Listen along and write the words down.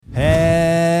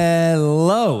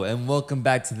welcome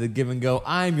back to the Give and Go.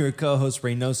 I'm your co-host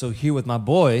Reynoso here with my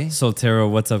boy Soltero.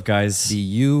 What's up, guys? the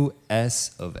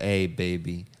U.S. of A,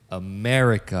 baby,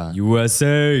 America,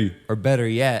 USA. or better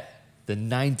yet, the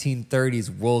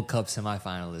 1930s World Cup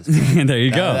semifinalists. There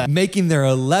you go. Making their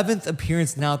 11th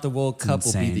appearance now at the World Cup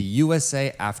will be Insane. the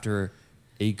USA after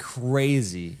a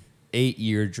crazy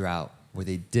 8-year drought where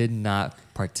they did not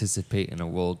participate in a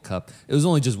World Cup. It was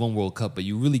only just one World Cup, but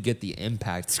you really get the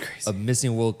impact of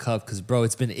missing a World Cup because, bro,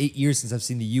 it's been 8 years since I've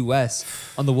seen the U.S.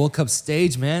 on the World Cup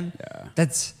stage, man. Yeah.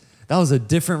 That was a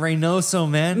different Reynoso,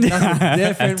 man. That was a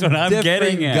different, That's what I'm different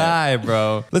getting at. guy,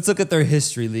 bro. Let's look at their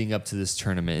history leading up to this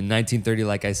tournament. In 1930,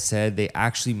 like I said, they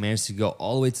actually managed to go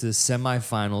all the way to the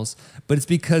semifinals, but it's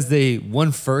because they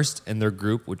won first in their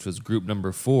group, which was group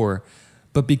number 4.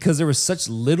 But because there were such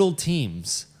little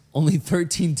teams, only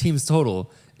 13 teams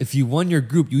total, if you won your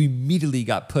group, you immediately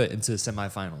got put into the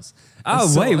semifinals.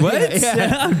 Oh, wait, what? Oh,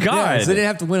 God. Yeah, so they didn't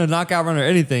have to win a knockout run or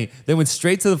anything. They went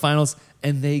straight to the finals,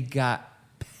 and they got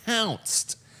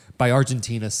pounced by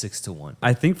Argentina 6-1.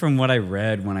 I think from what I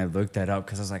read when I looked that up,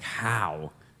 because I was like,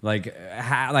 how?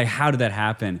 How did that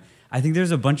happen? I think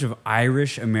there's a bunch of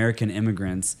Irish American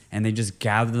immigrants, and they just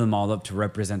gathered them all up to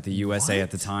represent the USA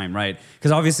at the time, right?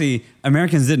 Because obviously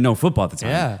Americans didn't know football at the time.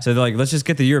 Yeah. So they're like, let's just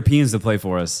get the Europeans to play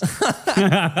for us.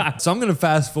 So I'm going to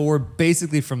fast forward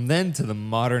basically from then to the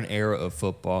modern era of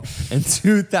football. In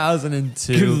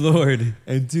 2002, Good Lord.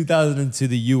 In 2002,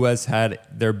 the U.S. had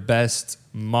their best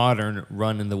modern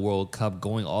run in the World Cup,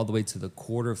 going all the way to the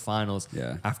quarterfinals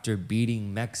after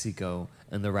beating Mexico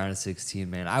in the round of 16,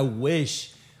 man. I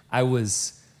wish I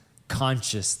was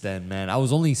conscious then, man. I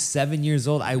was only 7 years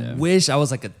old. I wish I was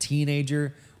like a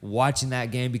teenager watching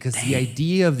that game because the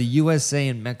idea of the USA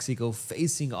and Mexico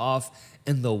facing off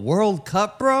in the World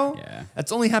Cup, bro,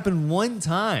 that's only happened one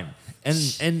time.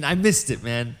 And I missed it,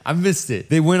 man. I missed it.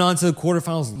 They went on to the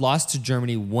quarterfinals, lost to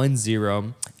Germany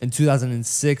 1-0. In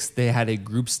 2006, they had a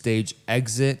group stage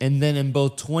exit. And then in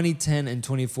both 2010 and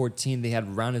 2014, they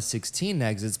had round of 16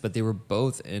 exits, but they were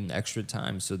both in extra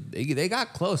time. So they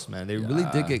got close, man. They really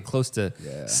did get close to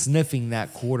sniffing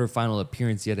that quarterfinal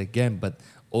appearance yet again, but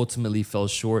ultimately fell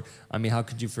short. I mean, how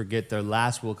could you forget their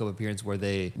last World Cup appearance where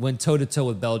they went toe-to-toe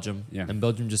with Belgium, and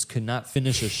Belgium just could not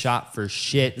finish a shot for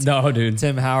shit. No, dude.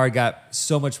 Tim Howard got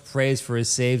so much praise for his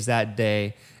saves that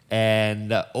day,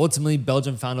 and ultimately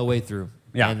Belgium found a way through.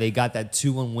 Yeah. And they got that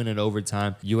 2-1 win in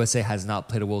overtime. USA has not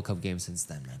played a World Cup game since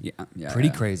then, man. Pretty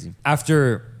crazy.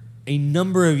 After a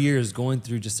number of years going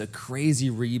through just a crazy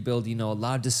rebuild, a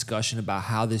lot of discussion about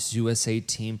how this USA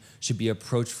team should be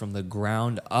approached from the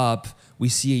ground up. We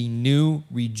see a new,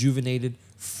 rejuvenated,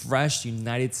 fresh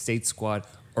United States squad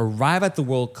arrive at the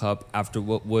World Cup after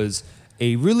what was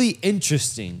a really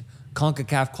interesting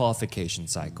CONCACAF qualification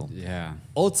cycle. Yeah.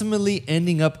 Ultimately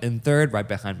ending up in third, right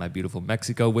behind my beautiful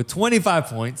Mexico, with 25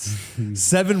 points,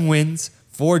 7 wins,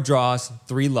 4 draws,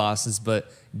 3 losses,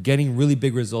 but getting really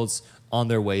big results on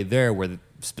their way there, where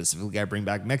specifically I bring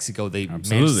back Mexico. They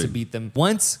managed to beat them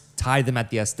once, tied them at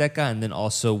the Azteca, and then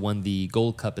also won the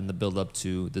Gold Cup in the build-up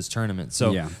to this tournament.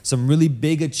 So some really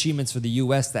big achievements for the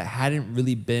U.S. that hadn't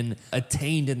really been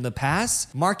attained in the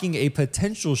past, marking a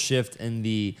potential shift in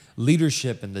the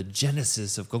leadership and the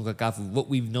genesis of CONCACAF, what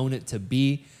we've known it to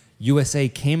be. USA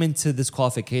came into this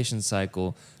qualification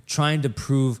cycle trying to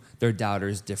prove their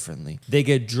doubters differently. They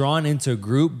get drawn into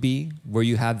Group B, where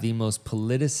you have the most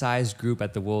politicized group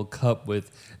at the World Cup,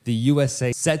 with the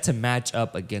USA set to match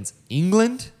up against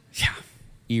England,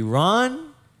 Iran,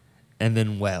 and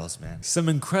then Wales, man. Some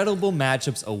incredible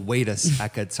matchups await us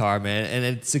at Qatar, man. And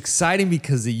it's exciting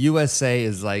because the USA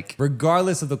is like,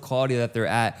 regardless of the quality that they're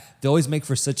at, they always make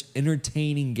for such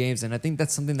entertaining games. And I think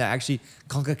that's something that actually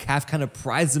CONCACAF kind of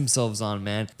prides themselves on,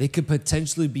 man. They could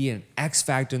potentially be an X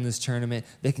factor in this tournament.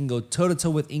 They can go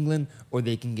toe-to-toe with England, or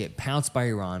they can get pounced by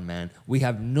Iran, man. We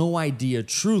have no idea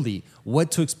truly what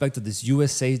to expect of this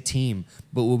USA team.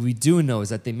 But what we do know is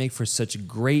that they make for such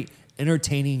great,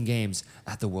 entertaining games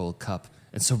at the World Cup.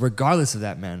 And so regardless of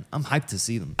that, man, I'm hyped to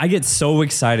see them. I get so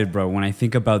excited, bro, when I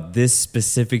think about this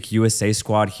specific USA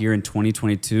squad here in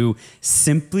 2022,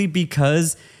 simply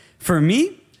because for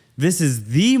me, this is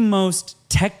the most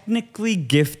technically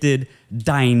gifted,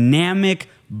 dynamic,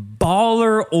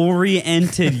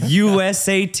 baller-oriented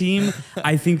USA team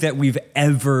I think that we've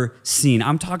ever seen.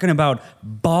 I'm talking about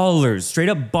ballers, straight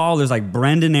up ballers like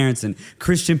Brendan Aronson,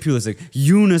 Christian Pulisic,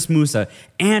 Yunus Musa,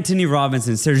 Anthony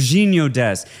Robinson, Serginho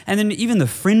Dest, and then even the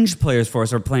fringe players for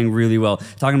us are playing really well.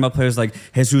 Talking about players like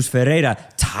Jesus Ferreira,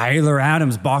 Tyler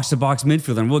Adams, box-to-box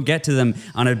midfielder, and we'll get to them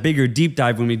on a bigger deep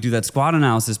dive when we do that squad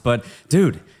analysis. But,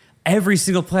 dude, every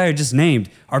single player I just named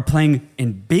are playing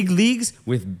in big leagues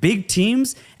with big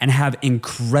teams and have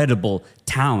incredible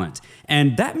talent.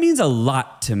 And that means a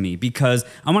lot to me because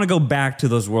I want to go back to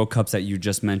those World Cups that you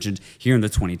just mentioned here in the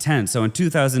 2010s. So in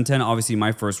 2010, obviously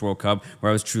my first World Cup where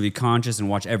I was truly conscious and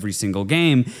watched every single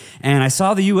game. And I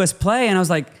saw the U.S. play and I was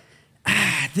like,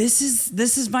 this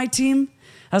is my team.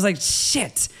 I was like,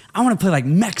 shit, I want to play like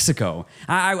Mexico.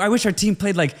 I wish our team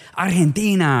played like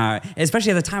Argentina,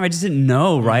 especially at the time I just didn't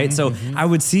know, right? So I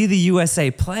would see the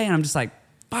USA play and I'm just like,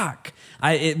 fuck.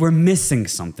 We're missing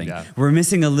something. Yeah. We're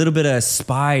missing a little bit of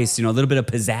spice, a little bit of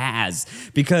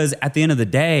pizzazz. Because at the end of the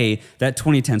day, that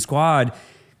 2010 squad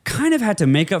kind of had to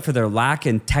make up for their lack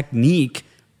in technique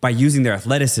by using their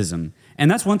athleticism. And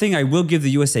that's one thing I will give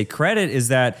the USA credit is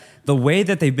that the way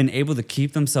that they've been able to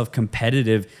keep themselves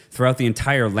competitive throughout the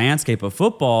entire landscape of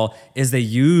football is they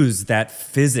use that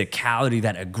physicality,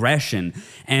 that aggression.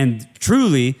 And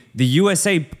truly, the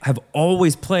USA have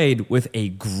always played with a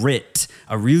grit,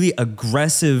 a really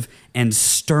aggressive and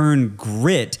stern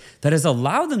grit that has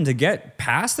allowed them to get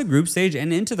past the group stage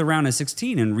and into the round of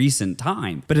 16 in recent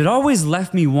time. But it always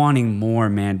left me wanting more,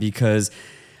 man, because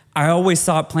I always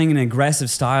thought playing an aggressive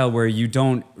style where you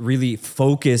don't really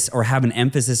focus or have an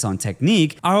emphasis on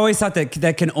technique, I always thought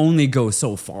that can only go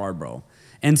so far, bro.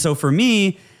 And so for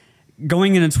me,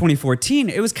 going into 2014,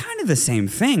 it was kind of the same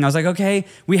thing. I was like, okay,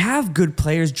 we have good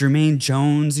players, Jermaine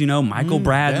Jones, Michael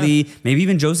Bradley, maybe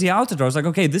even Josie Altidore. I was like,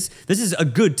 okay, this is a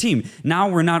good team. Now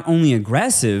we're not only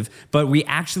aggressive, but we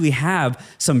actually have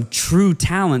some true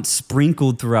talent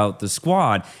sprinkled throughout the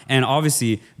squad. And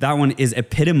obviously, that one is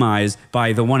epitomized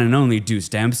by the one and only Deuce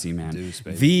Dempsey, man. Deuce,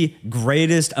 baby. The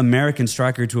greatest American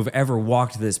striker to have ever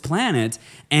walked this planet.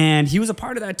 And he was a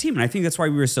part of that team. And I think that's why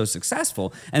we were so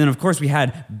successful. And then, of course, we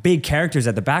had big characters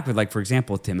at the back with, like, for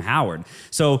example, Tim Howard.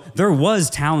 So there was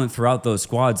talent throughout those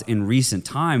squads in recent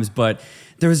times, but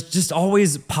there was just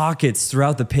always pockets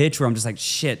throughout the pitch where I'm just like,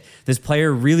 shit, this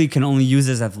player really can only use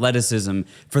his athleticism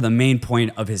for the main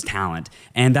point of his talent.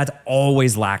 And that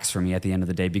always lacks for me at the end of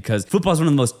the day because football is one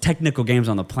of the most technical games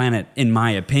on the planet, in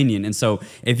my opinion. And so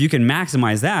if you can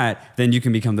maximize that, then you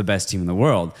can become the best team in the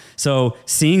world. So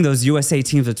seeing those USA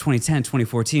teams of 2010,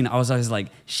 2014, I was always like,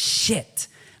 shit.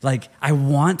 Like, I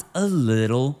want a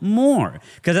little more.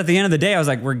 Because at the end of the day, I was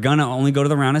like, we're going to only go to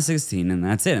the round of 16, and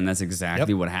that's it. And that's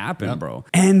exactly what happened, bro.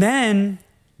 And then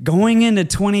going into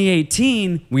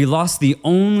 2018, we lost the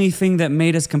only thing that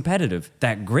made us competitive,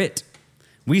 that grit.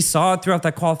 We saw it throughout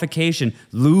that qualification,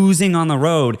 losing on the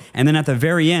road, and then at the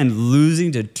very end,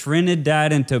 losing to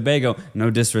Trinidad and Tobago. No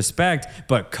disrespect,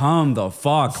 but come the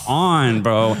fuck on,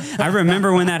 bro. I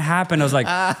remember when that happened, I was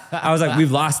like,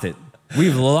 we've lost it.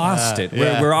 We've lost it.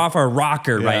 We're off our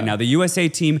rocker right now. The USA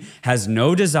team has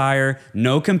no desire,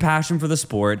 no compassion for the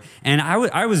sport. And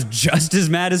I was just as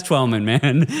mad as Twellman,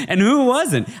 man. And who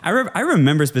wasn't? I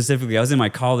remember specifically, I was in my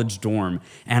college dorm.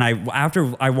 And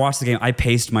after I watched the game, I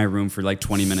paced my room for like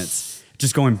 20 minutes.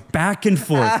 Just going back and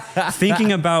forth,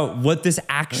 thinking about what this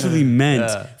actually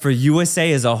meant for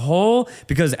USA as a whole.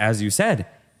 Because as you said,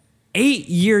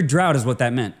 8-year drought is what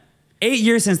that meant. 8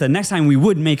 years since the next time we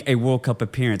would make a World Cup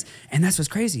appearance. And that's what's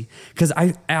crazy. Because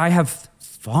I have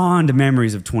fond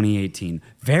memories of 2018.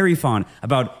 Very fond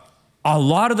about a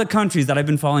lot of the countries that I've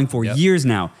been following for years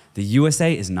now. The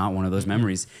USA is not one of those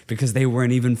memories because they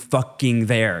weren't even fucking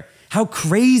there. How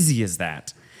crazy is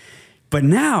that? But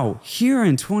now, here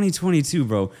in 2022,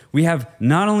 bro, we have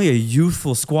not only a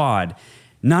youthful squad,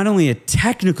 not only a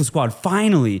technical squad,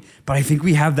 finally, but I think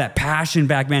we have that passion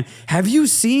back, man. Have you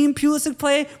seen Pulisic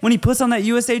play when he puts on that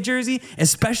USA jersey,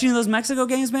 especially in those Mexico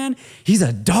games, man? He's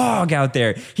a dog out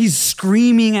there. He's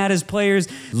screaming at his players,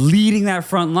 leading that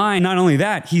front line. Not only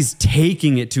that, he's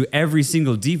taking it to every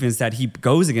single defense that he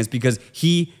goes against because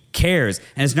he cares.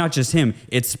 And it's not just him.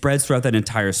 It spreads throughout that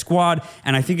entire squad.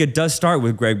 And I think it does start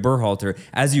with Greg Berhalter.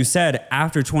 As you said,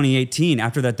 after 2018,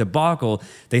 after that debacle,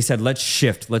 they said, let's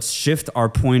shift our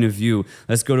point of view.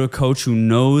 Let's go to a coach who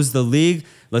knows the league.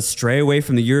 Let's stray away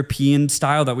from the European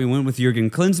style that we went with Jurgen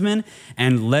Klinsmann,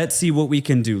 and let's see what we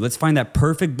can do. Let's find that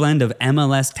perfect blend of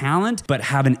MLS talent, but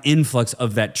have an influx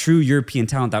of that true European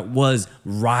talent that was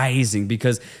rising,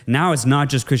 because now it's not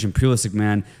just Christian Pulisic,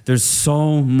 man. There's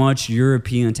so much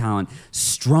European talent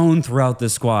strewn throughout the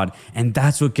squad, and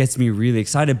that's what gets me really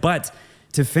excited. But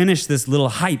to finish this little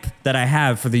hype that I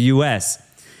have for the US,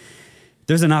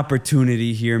 there's an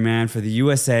opportunity here, man, for the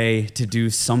USA to do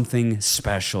something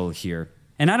special here.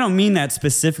 And I don't mean that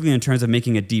specifically in terms of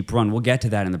making a deep run. We'll get to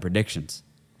that in the predictions.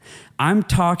 I'm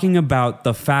talking about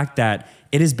the fact that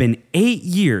it has been 8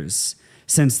 years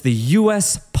since the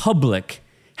U.S. public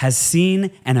has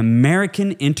seen an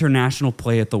American international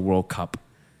play at the World Cup.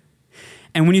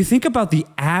 And when you think about the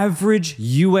average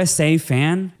USA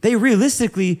fan, they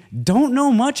realistically don't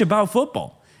know much about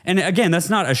football. And again, that's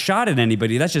not a shot at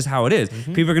anybody. That's just how it is.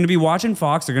 People are going to be watching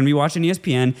Fox. They're going to be watching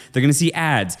ESPN. They're going to see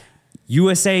ads.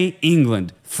 USA,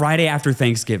 England, Friday after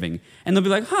Thanksgiving. And they'll be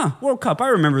like, World Cup, I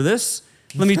remember this.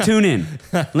 Let me tune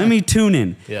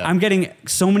in. Yeah. I'm getting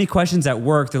so many questions at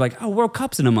work. They're like, World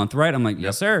Cup's in a month, right? I'm like,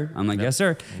 yes, sir. I'm like, yes,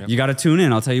 sir. Yep. You got to tune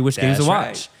in. I'll tell you which games to That's watch.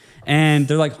 right. And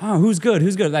they're like, who's good?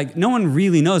 Who's good? Like, no one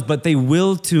really knows, but they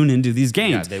will tune into these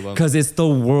games they will. because it's the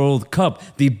World Cup,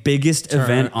 the biggest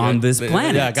event on this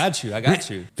planet. Yeah, I got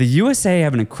you. The USA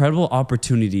have an incredible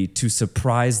opportunity to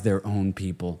surprise their own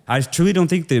people. I truly don't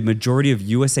think the majority of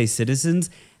USA citizens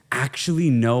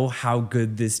actually know how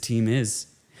good this team is.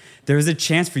 There is a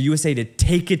chance for USA to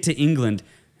take it to England,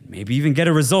 maybe even get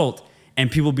a result, and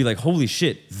people will be like, holy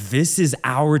shit, this is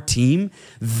our team.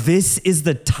 This is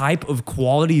the type of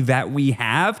quality that we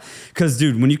have. Because,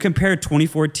 dude, when you compare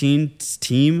 2014's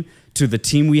team to the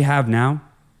team we have now,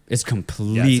 it's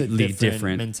completely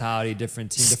different. Mentality,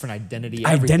 different team, different identity.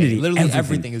 Literally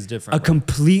everything is different. A bro.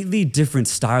 completely different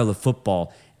style of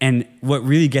football. And what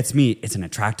really gets me, it's an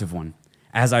attractive one.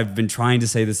 As I've been trying to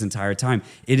say this entire time,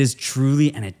 it is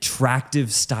truly an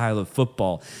attractive style of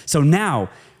football. So now,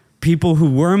 people who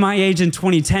were my age in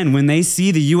 2010, when they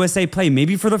see the USA play,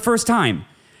 maybe for the first time,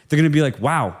 they're going to be like,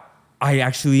 wow, I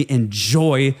actually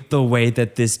enjoy the way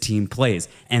that this team plays.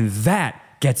 And that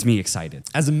gets me excited.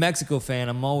 As a Mexico fan,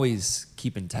 I'm always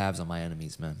keeping tabs on my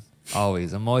enemies, man.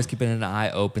 Always. I'm always keeping an eye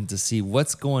open to see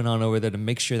what's going on over there to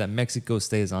make sure that Mexico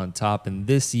stays on top. And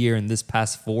this year and this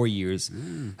past 4 years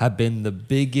have been the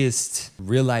biggest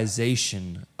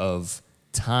realization of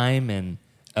time and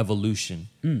evolution.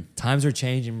 Times are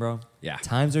changing, bro. Yeah.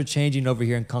 Times are changing over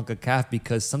here in CONCACAF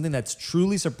because something that's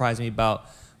truly surprised me about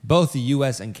both the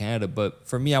U.S. and Canada, but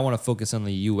for me, I want to focus on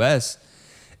the U.S.,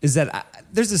 is that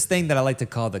there's this thing that I like to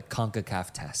call the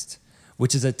CONCACAF test,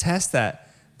 which is a test that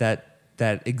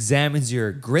examines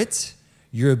your grit,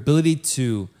 your ability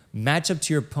to match up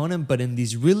to your opponent, but in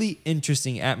these really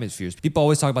interesting atmospheres. People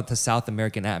always talk about the South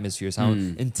American atmospheres, how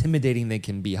intimidating they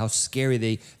can be, how scary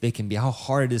they can be, how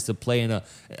hard it is to play in an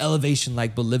elevation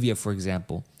like Bolivia, for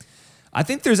example. I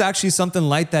think there's actually something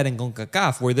like that in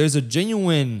CONCACAF, where there's a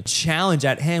genuine challenge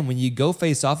at hand when you go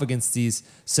face off against these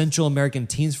Central American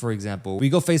teams, for example. We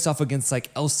go face off against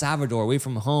like El Salvador away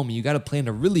from home, and you got to play in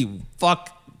a really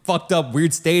fucked up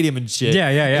weird stadium and shit. Yeah.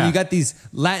 And you got these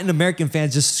Latin American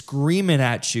fans just screaming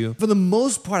at you. For the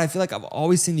most part, I feel like I've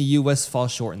always seen the U.S. fall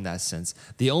short in that sense.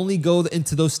 They only go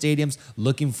into those stadiums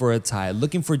looking for a tie,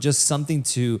 looking for just something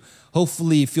to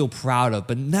hopefully feel proud of,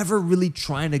 but never really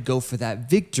trying to go for that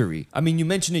victory. I mean, you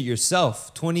mentioned it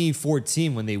yourself,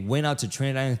 2014, when they went out to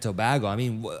Trinidad and Tobago. I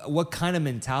mean, what kind of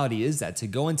mentality is that? To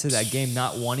go into that game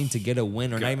not wanting to get a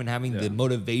win or not even having the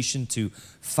motivation to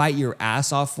fight your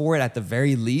ass off for it at the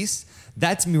very least?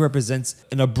 That to me represents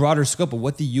in a broader scope of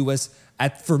what the U.S.,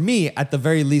 for me, at the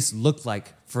very least, looked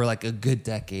like for like a good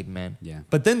decade, man. Yeah.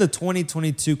 But then the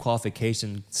 2022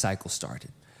 qualification cycle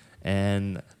started.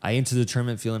 And I entered the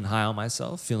tournament feeling high on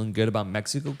myself, feeling good about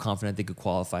Mexico, confident they could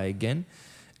qualify again.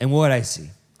 And what did I see?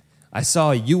 I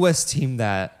saw a U.S. team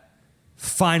that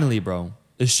finally, bro,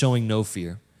 is showing no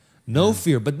fear. No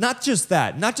fear, but not just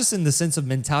that. Not just in the sense of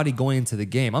mentality going into the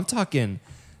game. I'm talking,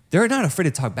 they're not afraid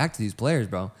to talk back to these players,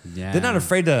 bro. Yeah. They're not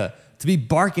afraid to be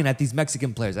barking at these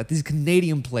Mexican players, at these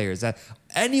Canadian players, at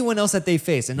anyone else that they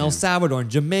face in El Salvador, in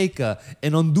Jamaica,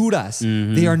 in Honduras.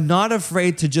 They are not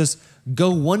afraid to just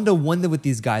go one-to-one with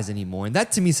these guys anymore. And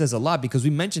that to me says a lot, because we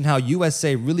mentioned how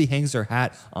USA really hangs their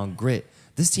hat on grit.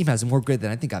 This team has more grit than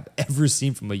I think I've ever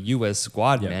seen from a U.S.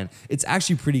 squad, man. It's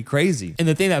actually pretty crazy. And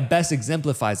the thing that best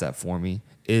exemplifies that for me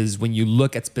is when you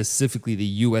look at specifically the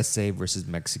USA versus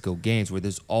Mexico games, where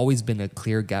there's always been a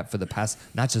clear gap for the past,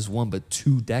 not just 1, but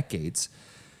 2 decades.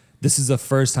 This is the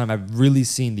first time I've really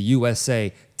seen the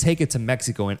USA take it to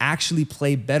Mexico and actually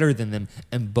play better than them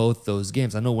in both those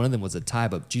games. I know one of them was a tie,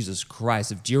 but Jesus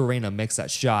Christ, if Gio Reyna makes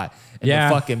that shot in the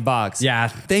fucking box. Yeah.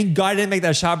 Thank God I didn't make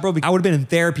that shot, bro. I would have been in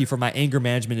therapy for my anger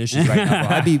management issues right now,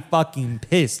 bro. I'd be fucking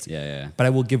pissed. Yeah. But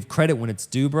I will give credit when it's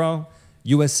due, bro.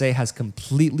 USA has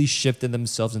completely shifted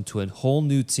themselves into a whole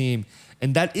new team.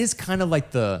 And that is kind of like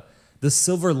the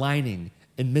silver lining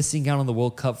in missing out on the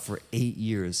World Cup for 8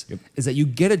 years, is that you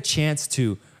get a chance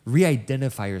to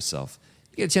re-identify yourself.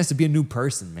 You get a chance to be a new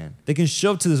person, man. They can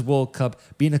show up to this World Cup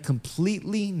being a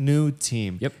completely new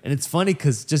team. And it's funny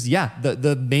because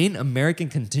the main American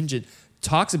contingent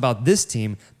talks about this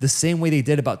team the same way they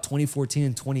did about 2014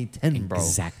 and 2010, bro.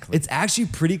 Exactly. It's actually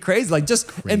pretty crazy. Like just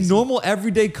a normal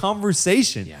everyday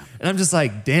conversation. Yeah. And I'm just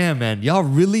like, damn, man, y'all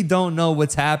really don't know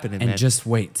what's happening, And man. just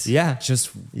wait. Yeah.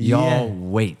 Just y'all Yeah.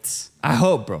 wait. I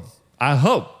hope, bro. I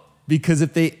hope. Because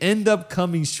if they end up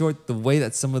coming short the way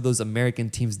that some of those American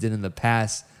teams did in the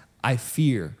past, I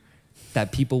fear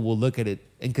that people will look at it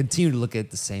and continue to look at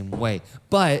it the same way.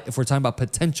 But if we're talking about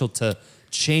potential to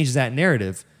change that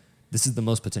narrative, this is the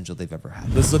most potential they've ever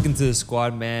had. Let's look into the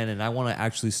squad, man, and I want to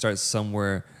actually start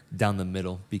somewhere down the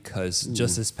middle because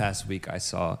just this past week I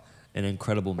saw an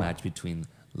incredible match between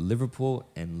Liverpool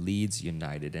and Leeds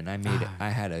United, and I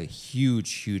had a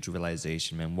huge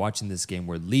realization, man, watching this game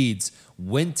where Leeds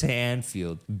went to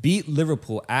Anfield, beat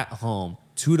Liverpool at home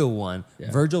 2-1.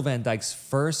 Yeah. Virgil van Dijk's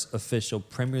first official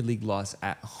Premier League loss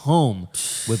at home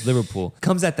with Liverpool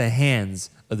comes at the hands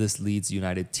of this Leeds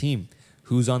United team.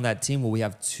 Who's on that team? Well, we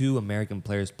have two American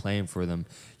players playing for them.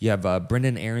 You have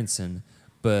Brendan Aronson,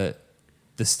 but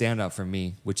the standout for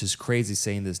me, which is crazy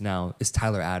saying this now, is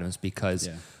Tyler Adams because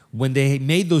when they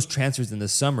made those transfers in the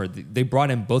summer, they brought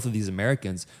in both of these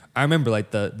Americans. I remember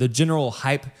like the general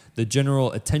hype, the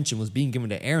general attention was being given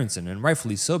to Aronson, and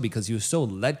rightfully so because he was so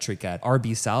electric at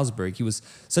RB Salzburg. He was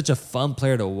such a fun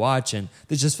player to watch, and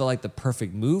this just felt like the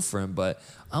perfect move for him. But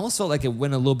I almost felt like it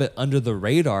went a little bit under the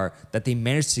radar that they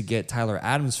managed to get Tyler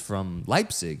Adams from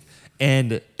Leipzig.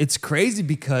 And it's crazy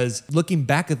because looking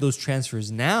back at those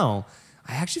transfers now,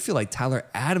 I actually feel like Tyler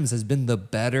Adams has been the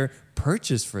better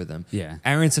purchase for them. Yeah.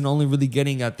 Aronson only really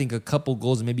getting, I think, a couple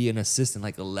goals and maybe an assist in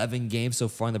like 11 games so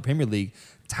far in the Premier League.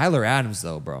 Tyler Adams,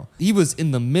 though, bro, he was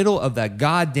in the middle of that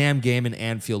goddamn game in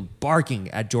Anfield barking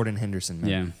at Jordan Henderson, man.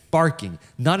 Yeah. Barking.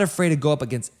 Not afraid to go up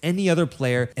against any other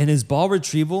player. And his ball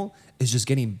retrieval is just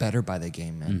getting better by the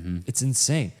game, man. Mm-hmm. It's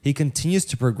insane. He continues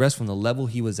to progress from the level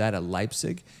he was at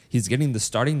Leipzig. He's getting the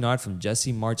starting nod from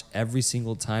Jesse March every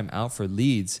single time out for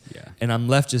Leeds. Yeah. And I'm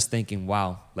left just thinking,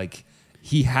 wow, like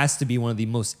he has to be one of the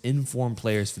most informed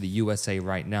players for the USA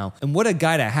right now. And what a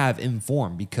guy to have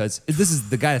informed, because this is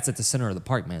the guy that's at the center of the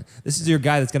park, man. This is your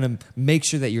guy that's going to make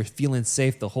sure that you're feeling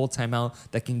safe the whole time out,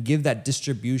 that can give that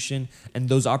distribution and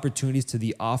those opportunities to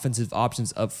the offensive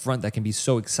options up front that can be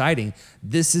so exciting.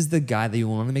 This is the guy that you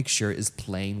want to make sure is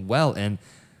playing well. And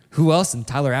who else than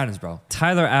Tyler Adams, bro?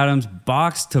 Tyler Adams,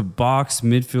 box-to-box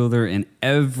midfielder in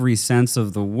every sense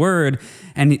of the word.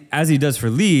 And as he does for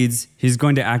Leeds, he's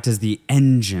going to act as the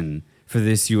engine for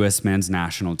this U.S. men's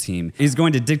national team. He's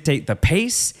going to dictate the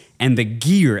pace and the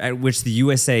gear at which the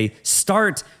USA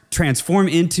start, transform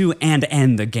into, and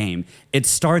end the game. It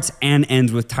starts and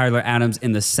ends with Tyler Adams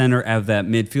in the center of that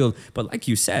midfield. But like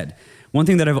you said, one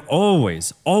thing that I've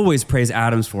always praised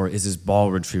Adams for is his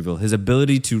ball retrieval, his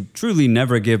ability to truly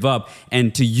never give up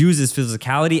and to use his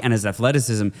physicality and his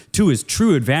athleticism to his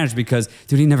true advantage because,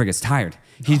 dude, he never gets tired.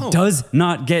 He does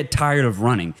not get tired of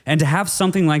running. And to have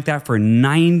something like that for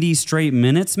 90 straight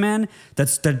minutes, man,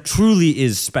 that truly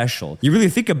is special. You really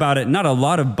think about it, not a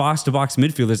lot of box-to-box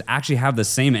midfielders actually have the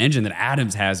same engine that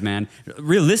Adams has, man.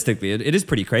 Realistically, it is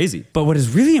pretty crazy. But what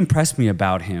has really impressed me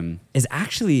about him is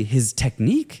actually his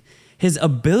technique. His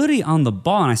ability on the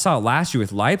ball, and I saw it last year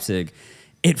with Leipzig,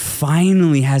 it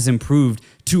finally has improved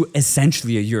to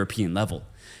essentially a European level,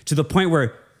 to the point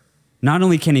where not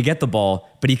only can he get the ball,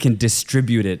 but he can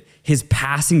distribute it. His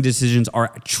passing decisions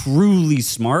are truly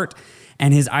smart,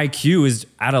 and his IQ is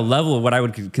at a level of what I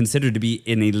would consider to be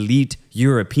an elite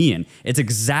European. It's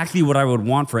exactly what I would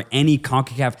want for any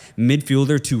CONCACAF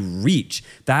midfielder to reach.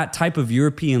 That type of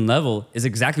European level is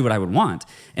exactly what I would want.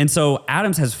 And so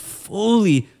Adams has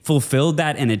fully fulfilled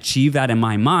that and achieved that in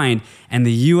my mind, and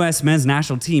the U.S. men's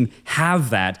national team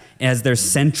have that as their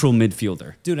central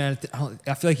midfielder. Dude, I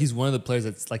feel like he's one of the players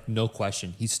that's like no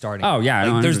question. He's starting. Oh, yeah,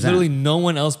 like, there's 100%. literally no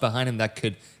one else behind him that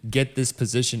could get this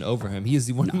position over him. He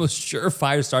is one of the most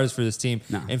surefire starters for this team.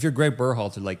 No. And if you're Greg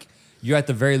Berhalter, like you're at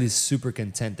the very least super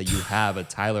content that you have a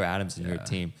Tyler Adams in your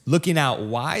team. Looking out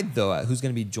wide though, at who's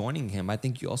going to be joining him, I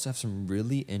think you also have some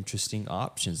really interesting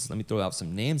options. Let me throw out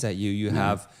some names at you. You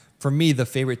have, for me, the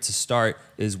favorite to start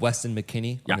is Weston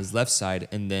McKennie on his left side,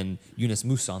 and then Yunus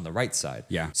Musa on the right side.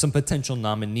 Yeah. Some potential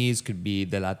nominees could be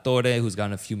De La Torre, who's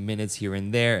gotten a few minutes here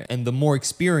and there, and the more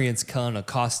experienced Kellen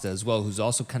Acosta as well, who's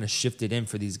also kind of shifted in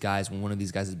for these guys when one of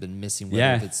these guys has been missing,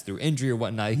 whether if it's through injury or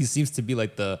whatnot. He seems to be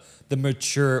like the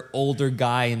mature, older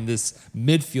guy in this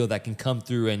midfield that can come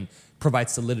through and provide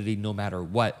solidity no matter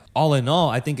what. All in all,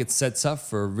 I think it sets up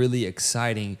for a really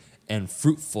exciting and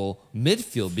fruitful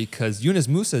midfield because Yunus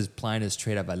Musa is playing his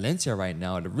trade at Valencia right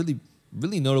now at a really,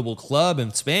 really notable club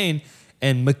in Spain.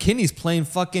 and McKinney's playing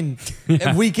fucking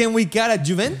week in, week out at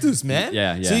Juventus, man.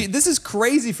 Yeah. So this is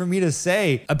crazy for me to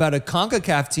say about a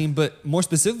CONCACAF team, but more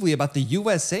specifically about the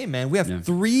USA, man. We have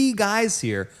 3 guys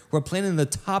here who are playing in the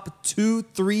top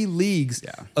 2-3 leagues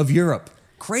of Europe.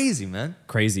 Crazy, man.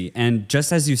 Crazy. And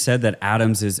just as you said that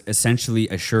Adams is essentially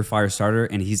a surefire starter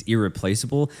and he's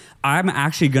irreplaceable, I'm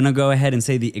actually going to go ahead and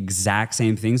say the exact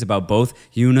same things about both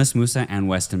Yunus Musa and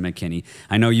Weston McKennie.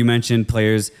 I know you mentioned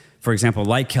players, for example,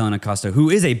 like Kellen Acosta, who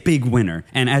is a big winner.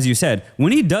 And as you said,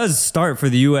 when he does start for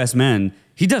the U.S. men,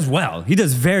 he does well. He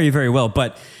does very, very well.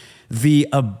 But the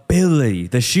ability,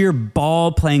 the sheer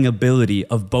ball playing ability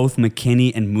of both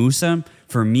McKennie and Musa,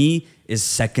 for me, is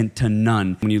second to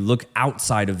none when you look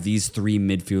outside of these 3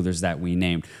 midfielders that we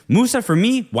named. Musa, for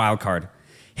me, wild card.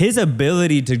 His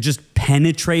ability to just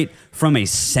penetrate from a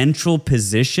central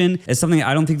position is something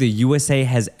I don't think the USA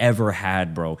has ever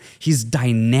had, bro. He's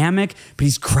dynamic, but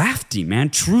he's crafty, man,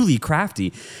 truly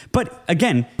crafty. But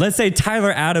again, let's say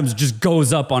Tyler Adams just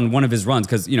goes up on one of his runs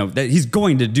because, he's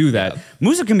going to do that. Yeah.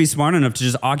 Musa can be smart enough to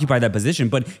just occupy that position,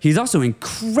 but he's also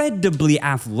incredibly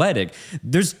athletic.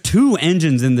 There's 2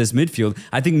 engines in this midfield.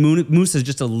 I think Musa is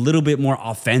just a little bit more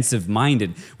offensive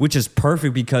minded, which is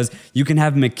perfect because you can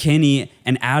have McKennie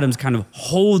and Adams kind of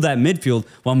hold that midfield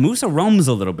while Musa roams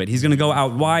a little bit. He's going to go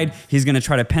out wide. He's going to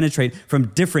try to penetrate from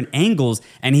different angles,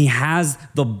 and he has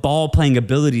the ball playing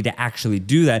ability to actually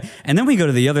do that. And then we go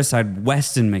to the other side,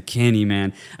 Weston McKennie,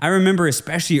 man. I remember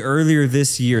especially earlier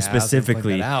this year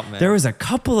specifically, there was a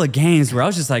couple of games where I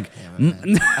was just like,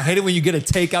 I hate it when you get a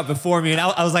takeout before me, and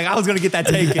I was like, I was going to get that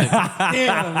taken.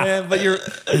 Damn, man. But you're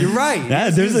right. Yeah,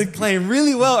 there's like playing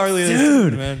really well earlier this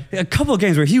season, man. A couple of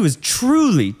games where he was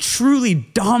truly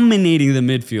dominating the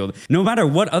midfield. No matter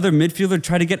what other midfielder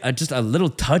tried to get just a little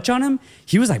touch on him,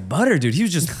 he was like butter, dude. He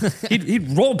was just, he'd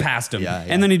roll past him.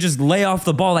 And then he'd just lay off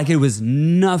the ball like it was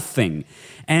nothing.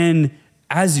 And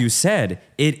as you said,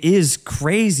 it is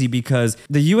crazy because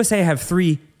the USA have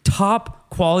 3 top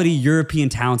quality European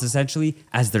talents essentially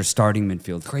as their starting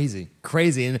midfield.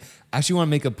 Crazy. And I actually want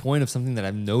to make a point of something that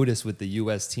I've noticed with the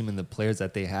US team and the players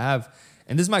that they have.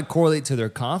 And this might correlate to their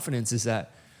confidence, is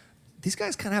that these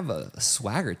guys kind of have a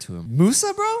swagger to him.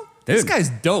 Musa, bro? Dude, this guy's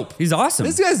dope. He's awesome.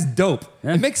 This guy's dope.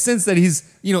 Yeah. It makes sense that he's,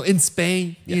 in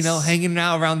Spain, hanging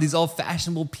out around these all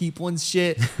fashionable people and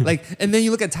shit. And then you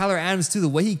look at Tyler Adams too, the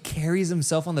way he carries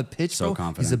himself on the pitch, so bro.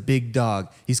 Confident. He's a big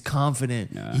dog. He's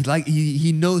confident. Yeah.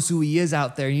 He knows who he is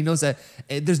out there. He knows that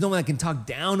there's no one that can talk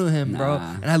down to him, bro.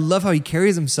 And I love how he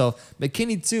carries himself.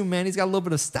 McKennie too, man. He's got a little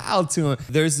bit of style to him.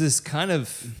 There's this kind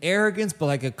of arrogance, but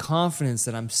like a confidence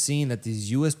that I'm seeing that these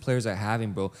US players are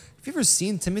having, bro. Have you ever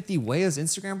seen Timothy Weah's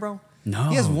Instagram, bro? No.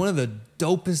 He has one of the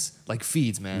dopest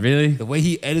feeds, man. Really? The way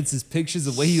he edits his pictures,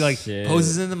 the way he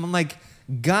poses in them. I'm like,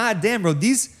 God damn, bro.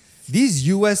 These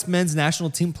US men's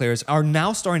national team players are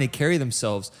now starting to carry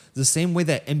themselves the same way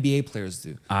that NBA players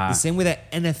do. The same way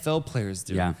that NFL players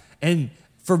do. Yeah. And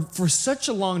for such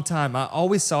a long time, I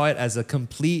always saw it as a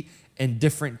complete and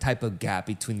different type of gap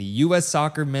between the U.S.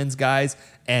 soccer men's guys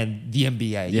and the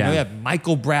NBA. You know, you have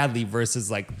Michael Bradley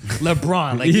versus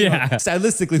LeBron.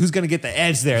 Stylistically, who's going to get the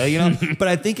edge there? But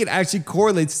I think it actually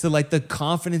correlates to the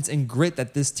confidence and grit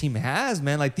that this team has,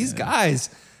 man. These guys,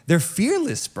 they're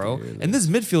fearless, bro. And this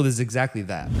midfield is exactly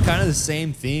that. Kind of the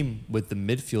same theme with the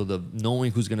midfield of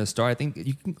knowing who's going to start. I think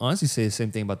you can honestly say the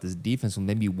same thing about this defense with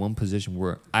maybe one position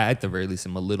where I, at the very least,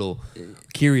 am a little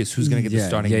curious who's going to get the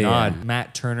starting nod. Yeah.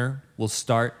 Matt Turner will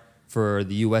start for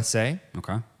the USA.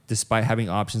 Okay. Despite having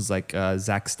options like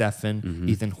Zach Steffen,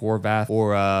 Ethan Horvath,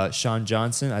 or Sean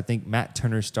Johnson, I think Matt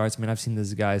Turner starts. Man, I've seen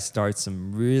this guy start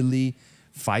some really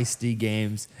feisty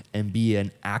games and be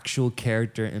an actual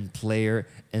character and player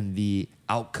in the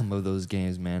outcome of those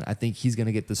games, man. I think he's going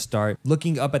to get the start.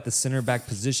 Looking up at the center back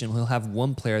position, he'll have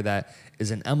one player that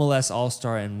is an MLS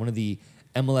All-Star and one of the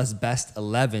MLS Best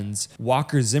 11s,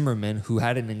 Walker Zimmerman, who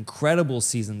had an incredible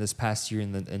season this past year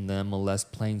in the MLS,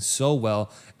 playing so well,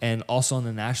 and also on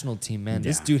the national team, man.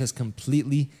 This dude has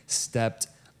completely stepped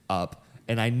up.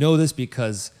 And I know this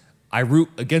because I root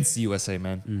against the USA,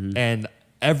 man. And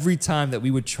every time that we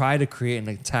would try to create an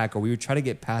attack or we would try to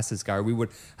get past this guy or we would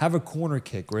have a corner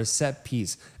kick or a set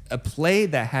piece, a play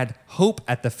that had hope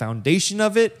at the foundation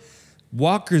of it,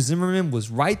 Walker Zimmerman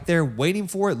was right there waiting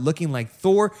for it, looking like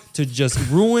Thor to just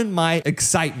ruin my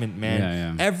excitement,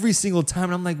 man. Every single time.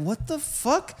 And I'm like, what the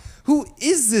fuck? Who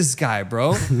is this guy,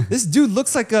 bro? This dude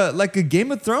looks like a Game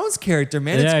of Thrones character,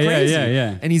 man. It's crazy.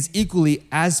 And he's equally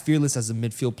as fearless as the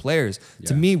midfield players.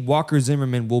 To me, Walker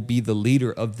Zimmerman will be the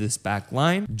leader of this back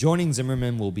line. Joining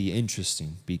Zimmerman will be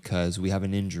interesting because we have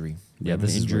an injury. We have an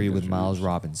injury with Miles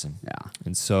Robinson.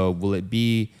 And so will it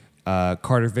be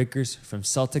Carter Vickers from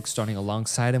Celtics starting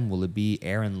alongside him? Will it be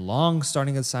Aaron Long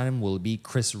starting alongside him? Will it be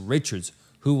Chris Richards?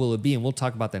 Who will it be? And we'll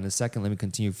talk about that in a second. Let me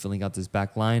continue filling out this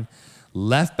back line.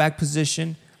 Left back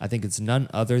position, I think it's none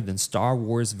other than Star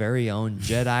Wars' very own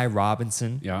Jedi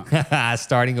Robinson. Yeah.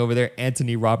 Starting over there,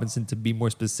 Anthony Robinson to be more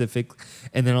specific.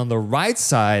 And then on the right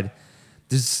side,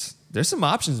 there's some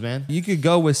options, man. You could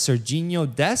go with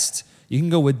Serginho Dest. You can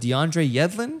go with DeAndre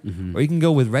Yedlin, or you can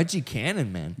go with Reggie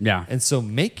Cannon, man. Yeah. And so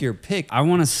make your pick. I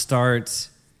want to start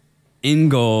in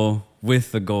goal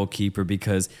with the goalkeeper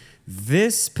because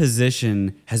this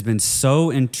position has been so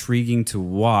intriguing to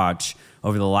watch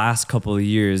over the last couple of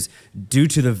years due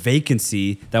to the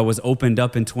vacancy that was opened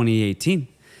up in 2018.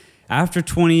 After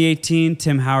 2018,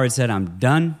 Tim Howard said, I'm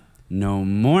done, no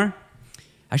more.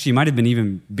 Actually, it might have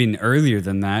been earlier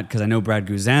than that because I know Brad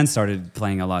Guzan started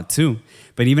playing a lot too.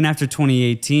 But even after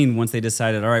 2018, once they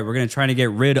decided, all right, we're going to try to get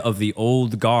rid of the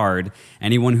old guard,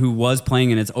 anyone who was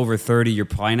playing and it's over 30, you're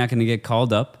probably not going to get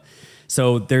called up.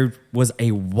 So there was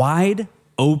a wide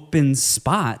open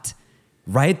spot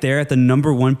right there at the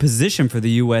number 1 position for the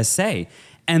USA.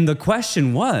 And the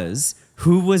question was,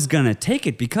 who was going to take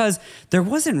it? Because there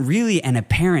wasn't really an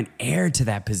apparent heir to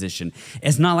that position.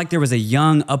 It's not like there was a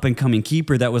young up-and-coming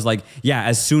keeper that was like, yeah,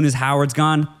 as soon as Howard's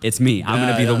gone, it's me. I'm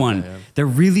going to be the one. Yeah. There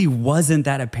really wasn't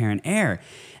that apparent heir.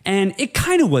 And it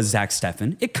kind of was Zach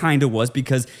Steffen. It kind of was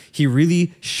because he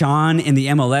really shone in the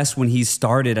MLS when he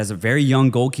started as a very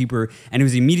young goalkeeper, and it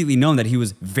was immediately known that he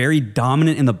was very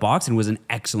dominant in the box and was an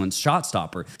excellent shot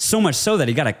stopper. So much so that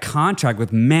he got a contract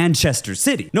with Manchester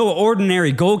City. No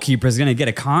ordinary goalkeeper is going to get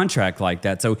a contract like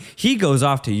that. So he goes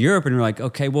off to Europe, and you're like,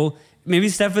 okay, well, maybe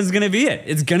Steffen's going to be it.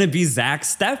 It's going to be Zach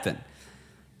Steffen.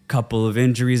 Couple of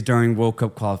injuries during World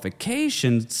Cup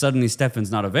qualification, suddenly Steffen's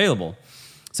not available.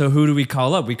 So who do we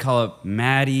call up? We call up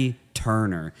Matty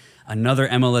Turner, another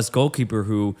MLS goalkeeper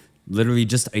who literally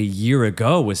just a year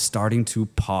ago was starting to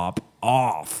pop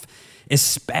off,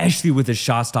 especially with his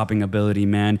shot-stopping ability,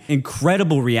 man.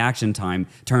 Incredible reaction time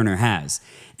Turner has.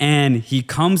 And he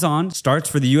comes on, starts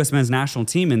for the U.S. men's national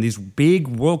team in these big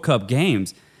World Cup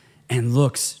games, and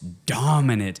looks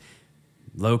dominant.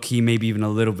 Low-key, maybe even a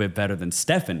little bit better than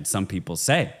Steffen, some people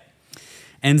say.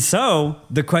 And so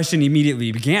the question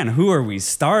immediately began, who are we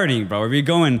starting, bro? Are we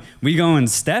going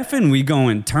Steffen? We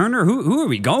going Turner? Who are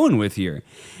we going with here?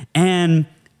 And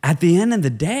at the end of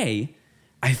the day,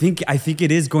 I think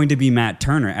it is going to be Matt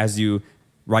Turner, as you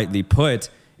rightly put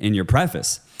in your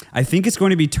preface. I think it's going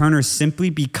to be Turner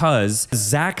simply because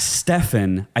Zach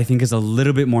Steffen, I think, is a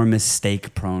little bit more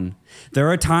mistake prone. There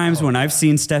are times when I've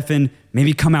seen Steffen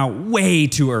maybe come out way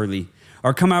too early,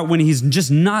 or come out when he's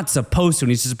just not supposed to, and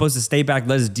he's just supposed to stay back,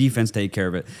 let his defense take care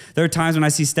of it. There are times when I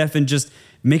see Steffen just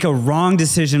make a wrong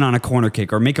decision on a corner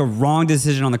kick or make a wrong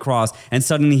decision on the cross, and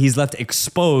suddenly he's left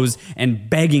exposed and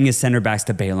begging his center backs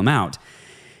to bail him out.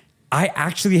 I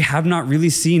actually have not really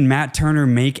seen Matt Turner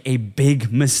make a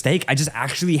big mistake. I just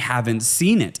actually haven't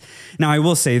seen it. Now, I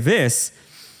will say this.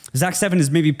 Zach Steffen has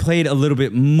maybe played a little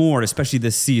bit more, especially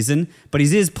this season, but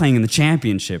he is playing in the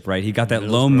championship, right? He got that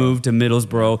low move to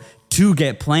Middlesbrough to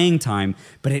get playing time,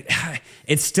 but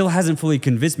it still hasn't fully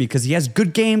convinced me because he has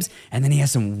good games and then he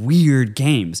has some weird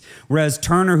games. Whereas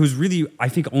Turner, who's really, I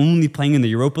think, only playing in the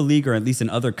Europa League or at least in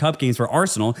other cup games for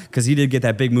Arsenal, because he did get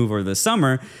that big move over the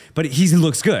summer, but he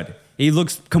looks good. He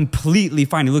looks completely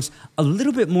fine. He looks a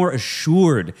little bit more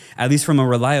assured, at least from a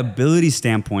reliability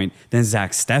standpoint, than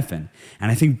Zach Steffen.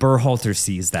 And I think Berhalter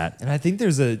sees that. And I think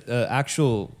there's a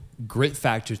actual grit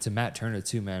factor to Matt Turner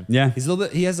too, man. Yeah.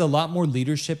 He has a lot more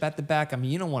leadership at the back. I mean,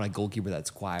 you don't want a goalkeeper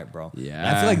that's quiet, bro. Yeah. And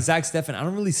I feel like Zach Steffen, I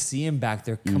don't really see him back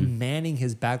there commanding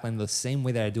his backline the same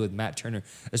way that I do with Matt Turner,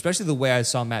 especially the way I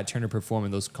saw Matt Turner perform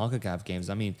in those CONCACAF games.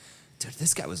 I mean, dude,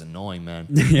 this guy was annoying, man.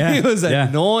 Yeah. He was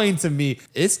annoying to me.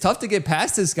 It's tough to get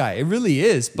past this guy. It really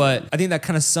is. But I think that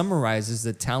kind of summarizes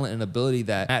the talent and ability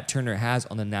that Matt Turner has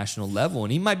on the national level.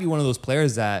 And he might be one of those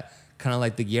players that kind of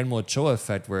like the Guillermo Ochoa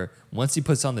effect, where once he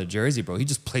puts on the jersey, bro, he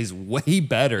just plays way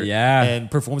better and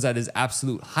performs at his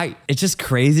absolute height. It's just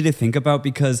crazy to think about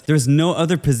because there's no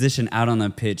other position out on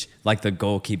the pitch like the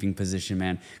goalkeeping position,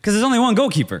 man. Because there's only one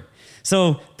goalkeeper.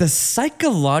 So the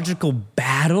psychological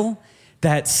battle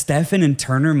that Steffen and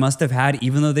Turner must have had,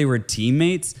 even though they were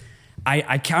teammates,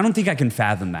 I don't think I can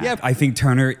fathom that. Yeah. I think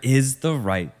Turner is the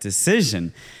right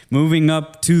decision. Moving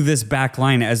up to this back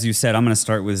line, as you said, I'm going to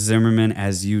start with Zimmerman,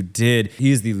 as you did. He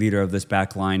is the leader of this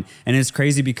back line. And it's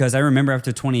crazy because I remember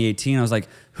after 2018, I was like,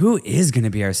 who is going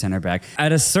to be our center back?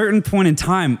 At a certain point in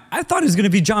time, I thought it was going to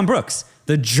be John Brooks,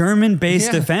 the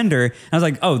German-based defender. I was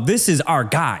like, oh, this is our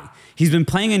guy. He's been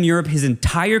playing in Europe his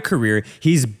entire career.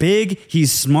 He's big,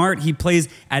 he's smart, he plays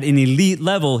at an elite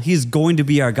level. He's going to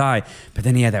be our guy. But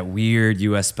then he had that weird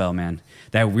US spell, man.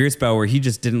 That weird spell where he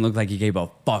just didn't look like he gave a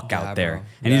fuck out there. Bro.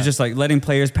 And he's just like letting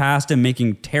players past him,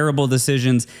 making terrible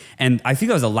decisions. And I think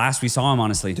that was the last we saw him,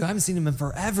 honestly. Dude, I haven't seen him in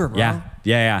forever, bro.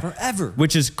 Yeah. Forever.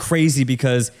 Which is crazy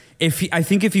because I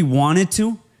think if he wanted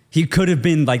to, he could have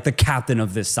been like the captain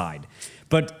of this side.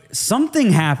 But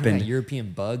something happened. That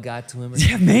European bug got to him.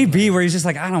 Yeah, maybe, where he's just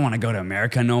like, I don't want to go to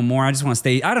America no more. I just want to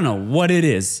stay. I don't know what it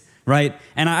is, right?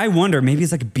 And I wonder, maybe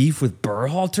it's like beef with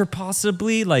Berhalter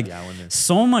possibly. Like, Yeah, I wonder.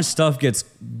 so much stuff gets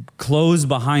closed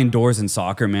behind doors in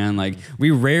soccer, man. Like, we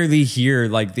rarely hear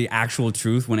like the actual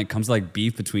truth when it comes to like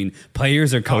beef between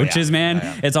players or coaches, man.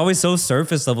 Yeah. It's always so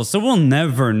surface level. So we'll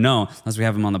never know unless we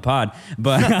have him on the pod.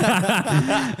 But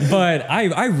but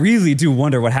I really do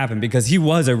wonder what happened because he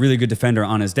was a really good defender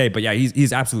on his day. But yeah,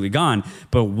 he's absolutely gone.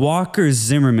 But Walker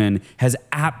Zimmerman has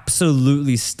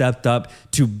absolutely stepped up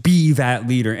to be that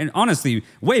leader. And honestly,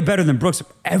 way better than Brooks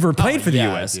ever played for the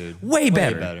yeah, U.S. dude. Way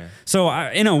better. So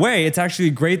in a way, it's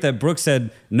actually great that Brooks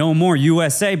said no more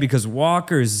USA because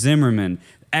Walker Zimmerman,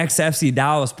 ex-FC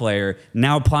Dallas player,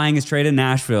 now plying his trade in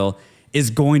Nashville, is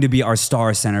going to be our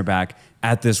star center back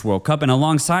at this World Cup. And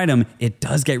alongside him, it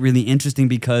does get really interesting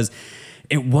because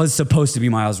it was supposed to be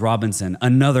Miles Robinson,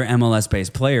 another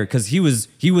MLS-based player, because he was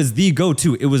the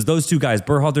go-to. It was those two guys.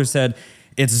 Berhalter said,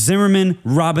 it's Zimmerman,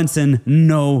 Robinson,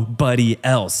 nobody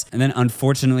else. And then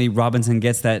unfortunately, Robinson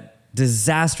gets that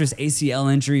disastrous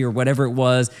ACL injury or whatever it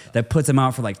was that puts him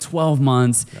out for like 12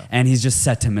 months and he's just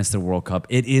set to miss the World Cup.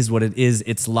 It is what it is.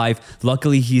 It's life.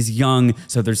 Luckily, he's young,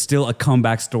 so there's still a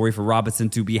comeback story for Robinson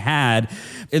to be had.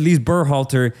 It leaves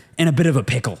Berhalter in a bit of a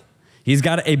pickle. He's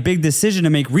got a big decision to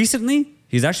make. Recently,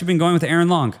 he's actually been going with Aaron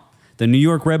Long, the New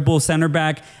York Red Bull center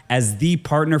back, as the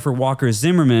partner for Walker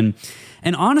Zimmerman.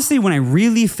 And honestly, when I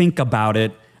really think about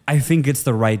it, I think it's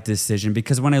the right decision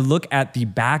because when I look at the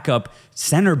backup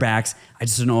center backs, I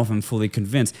just don't know if I'm fully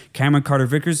convinced. Cameron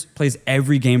Carter-Vickers plays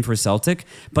every game for Celtic,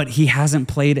 but he hasn't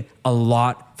played a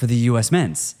lot for the U.S.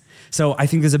 men's. So I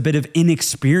think there's a bit of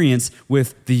inexperience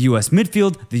with the U.S.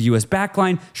 midfield, the U.S.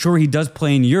 backline. Sure, he does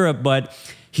play in Europe, but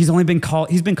he's been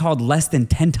called less than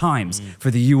 10 times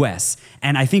for the U.S.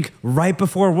 And I think right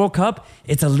before World Cup,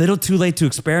 it's a little too late to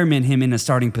experiment him in a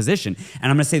starting position.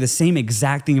 And I'm going to say the same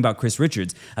exact thing about Chris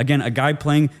Richards. Again, a guy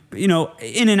playing, in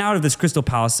and out of this Crystal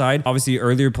Palace side, obviously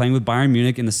earlier playing with Bayern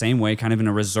Munich in the same way, kind of in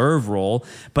a reserve role.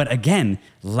 But again,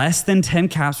 less than 10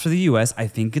 caps for the U.S. I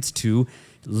think it's too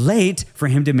late for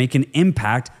him to make an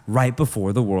impact right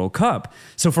before the World Cup.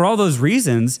 So for all those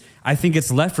reasons, I think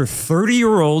it's left for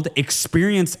 30-year-old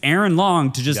experienced Aaron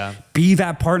Long to just be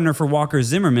that partner for Walker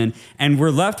Zimmerman. And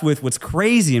we're left with what's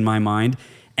crazy in my mind,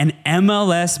 an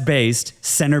MLS-based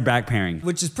center back pairing.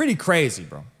 Which is pretty crazy,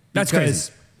 bro. That's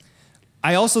crazy.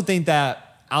 I also think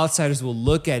that outsiders will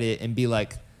look at it and be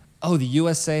like, oh, the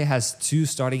USA has two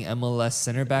starting MLS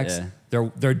center backs. Yeah.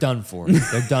 They're done for.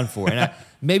 They're done for. And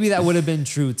maybe that would have been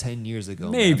true 10 years ago.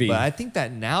 Maybe. Man. But I think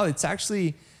that now it's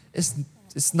actually,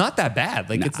 it's not that bad.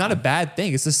 Like, it's not a bad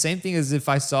thing. It's the same thing as if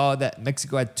I saw that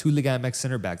Mexico had two Liga MX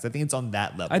center backs. I think it's on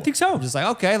that level. I think so. I'm just like,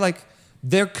 okay, like,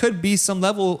 there could be some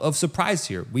level of surprise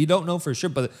here. We don't know for sure,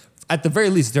 but at the very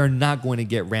least, they're not going to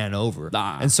get ran over.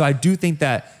 And so I do think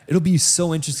that it'll be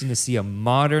so interesting to see a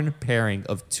modern pairing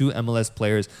of two MLS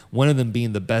players, one of them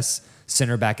being the best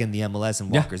center back in the MLS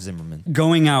and Walker Zimmerman.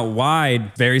 Going out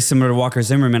wide, very similar to Walker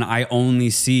Zimmerman, I only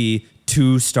see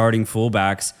two starting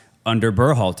fullbacks under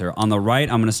Berhalter. On the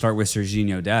right, I'm going to start with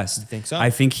Sergiño Dest. You think so? I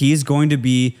think he's going to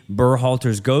be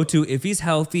Berhalter's go-to. If he's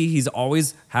healthy, he's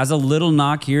always has a little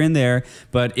knock here and there,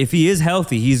 but if he is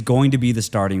healthy, he's going to be the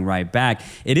starting right back.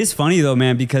 It is funny though,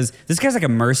 man, because this guy's like a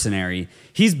mercenary.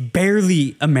 He's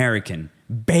barely American.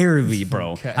 Barely,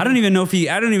 bro. Okay. I don't even know if he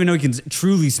can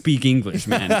truly speak English,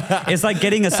 man. It's like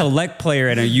getting a select player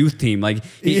at a youth team. Like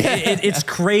it's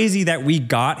crazy that we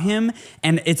got him,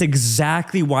 and it's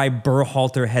exactly why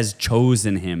Berhalter has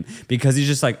chosen him, because he's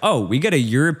just like, oh, we get a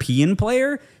European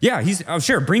player. Yeah,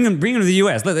 sure. Bring him to the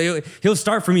U.S. He'll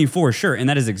start for me for sure, and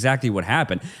that is exactly what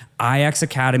happened. Ajax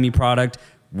Academy product.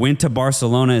 Went to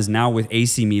Barcelona, is now with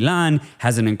AC Milan,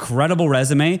 has an incredible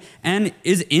resume, and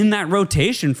is in that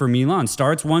rotation for Milan.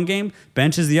 Starts one game,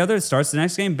 benches the other, starts the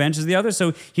next game, benches the other.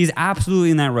 So he's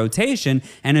absolutely in that rotation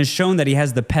and has shown that he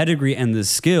has the pedigree and the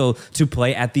skill to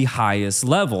play at the highest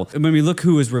level. When we look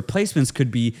who his replacements could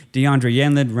be, DeAndre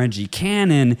Yedlin, Reggie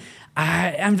Cannon,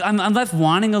 I'm left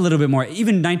wanting a little bit more.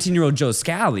 Even 19-year-old Joe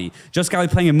Scally. Joe Scally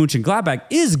playing in Mönchengladbach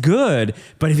is good,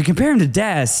 but if you compare him to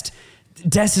Dest,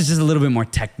 Dest is just a little bit more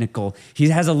technical. He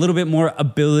has a little bit more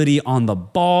ability on the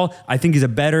ball. I think he's a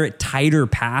better, tighter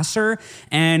passer.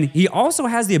 And he also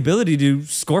has the ability to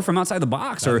score from outside the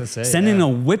box or send in a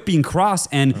whipping cross.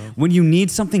 And when you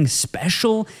need something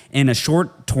special in a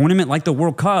short tournament like the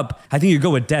World Cup, I think you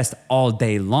go with Dest all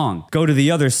day long. Go to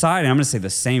the other side, and I'm going to say the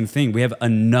same thing. We have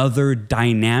another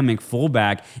dynamic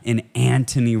fullback in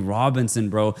Anthony Robinson,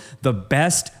 bro. The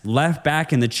best left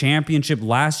back in the championship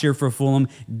last year for Fulham,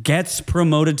 gets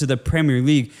promoted to the Premier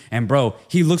League. And bro,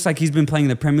 he looks like he's been playing in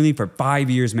the Premier League for 5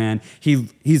 years, man.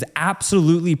 He's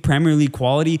absolutely Premier League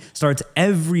quality, starts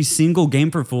every single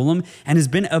game for Fulham, and has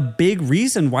been a big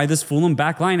reason why this Fulham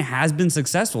backline has been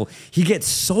successful. He gets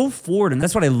so forward, and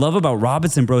that's what I love about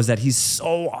Robinson, bro, is that he's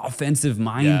so offensive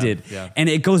minded. And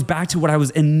it goes back to what I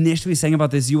was initially saying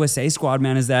about this USA squad,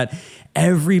 man, is that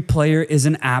every player is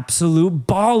an absolute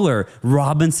baller.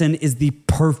 Robinson is the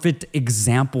perfect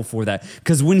example for that.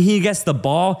 Because when he gets the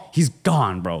ball, he's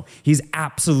gone, bro. He's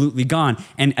absolutely gone.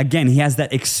 And again, he has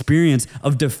that experience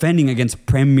of defending against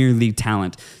Premier League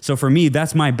talent. So for me,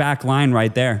 that's my back line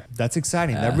right there. That's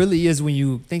exciting. That really is when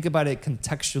you think about it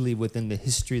contextually within the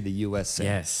history of the USA.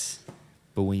 Yes.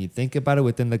 But when you think about it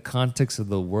within the context of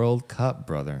the World Cup,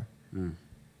 brother, you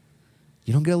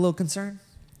don't get a little concerned?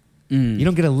 You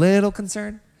don't get a little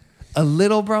concerned? A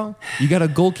little, bro? You got a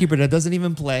goalkeeper that doesn't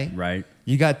even play. Right.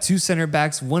 You got two center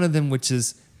backs, one of them which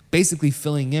is basically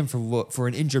filling in for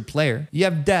an injured player. You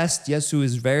have Dest, yes, who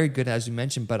is very good, as you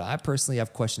mentioned, but I personally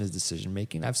have questioned his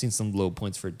decision-making. I've seen some low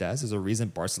points for Dest. There's a reason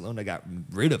Barcelona got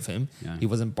rid of him. Yeah. He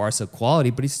wasn't Barca quality,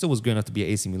 but he still was good enough to be at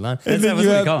AC Milan. And then you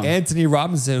have Anthony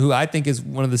Robinson, who I think is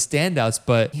one of the standouts,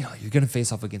 but you're going to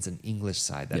face off against an English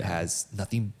side that has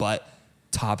nothing but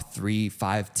top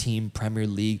 3-5 team Premier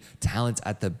League talents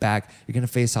at the back. You're going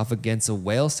to face off against a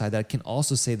Wales side that can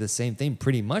also say the same thing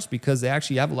pretty much because they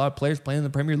actually have a lot of players playing in the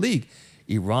Premier League.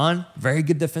 Iran, very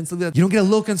good defensively. You don't get a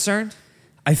little concerned?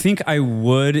 I think I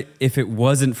would if it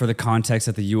wasn't for the context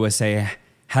that the USA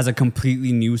has a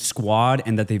completely new squad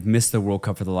and that they've missed the World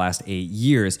Cup for the last 8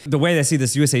 years. The way I see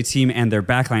this USA team and their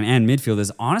backline and midfield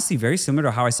is honestly very similar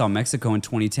to how I saw Mexico in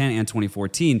 2010 and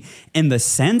 2014 in the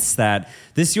sense that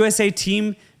this USA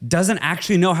team doesn't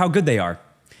actually know how good they are.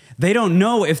 They don't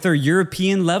know if they're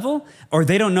European level or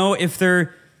they don't know if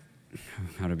they're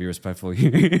how to be respectful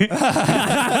here.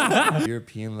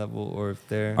 European level or if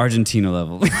they're Argentina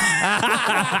level.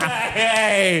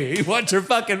 Hey, watch your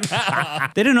fucking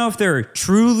mouth. They don't know if they're a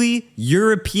truly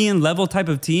European level type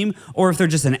of team or if they're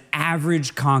just an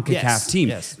average CONCACAF team.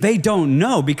 Yes. They don't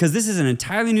know because this is an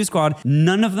entirely new squad.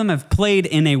 None of them have played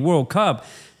in a World Cup.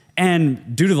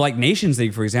 And due to like Nations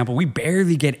League, for example, we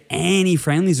barely get any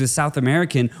friendlies with South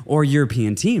American or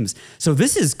European teams. So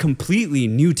this is completely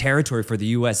new territory for the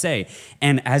USA.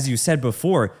 And as you said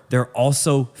before, they're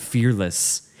also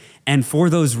fearless. And for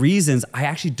those reasons, I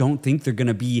actually don't think they're going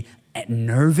to be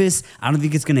nervous. I don't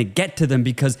think it's going to get to them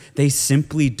because they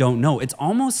simply don't know. It's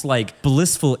almost like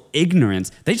blissful ignorance.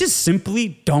 They just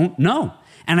simply don't know.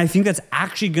 And I think that's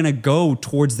actually going to go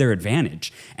towards their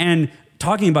advantage. And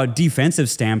talking about defensive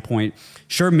standpoint,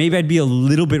 sure, maybe I'd be a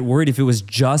little bit worried if it was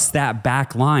just that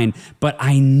back line, but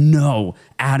I know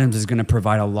Adams is going to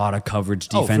provide a lot of coverage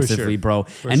defensively, bro.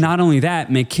 And not only that,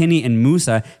 McKinney and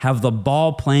Musa have the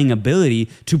ball playing ability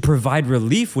to provide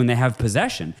relief when they have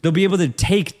possession. They'll be able to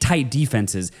take tight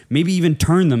defenses, maybe even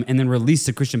turn them and then release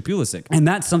to Christian Pulisic. And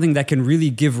that's something that can really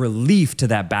give relief to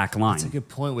that back line. That's a good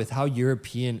point with how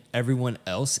European everyone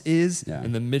else is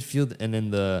in the midfield and in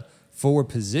the forward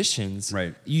positions,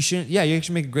 right? You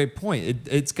actually make a great point.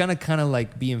 It's gonna kind of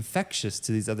like be infectious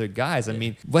to these other guys. I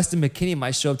mean, Weston McKennie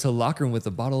might show up to the locker room with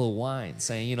a bottle of wine,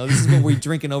 saying, this is what we're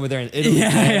drinking over there in Italy.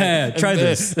 Try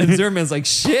this. And Zimmerman's like,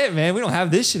 shit, man, we don't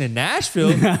have this shit in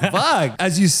Nashville. Fuck.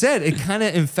 As you said, it kind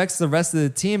of infects the rest of the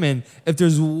team. And if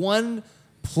there's one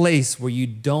place where you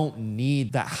don't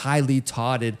need that highly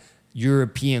touted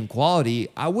European quality,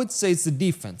 I would say it's the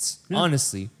defense,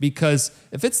 honestly, because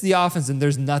if it's the offense and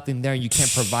there's nothing there, you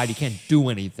can't provide, you can't do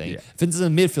anything. If it's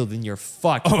in the midfield, then you're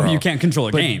fucked. Oh, bro. you can't control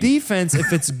a game. But defense,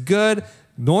 if it's good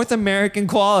North American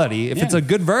quality, if it's a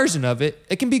good version of it,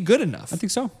 it can be good enough. I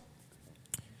think so.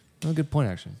 Oh, good point,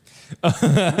 actually. Fuck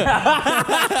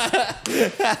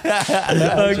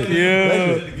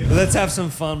you. Let's have some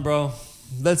fun, bro.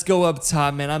 Let's go up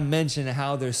top, man. I mentioned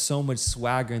how there's so much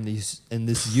swagger in this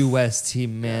US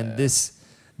team, man.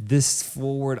 This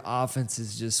forward offense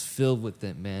is just filled with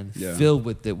it, man. Filled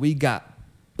with it. We got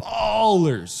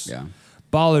ballers.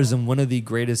 Ballers, and one of the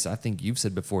greatest, I think you've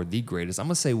said before, the greatest. I'm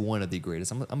going to say one of the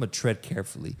greatest. I'm going to tread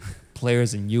carefully.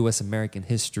 Players in U.S. American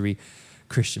history.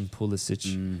 Christian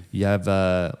Pulisic. You have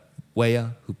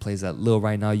Weah, who plays at Lille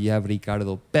right now. You have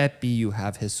Ricardo Pepi. You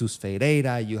have Jesus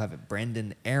Ferreira. You have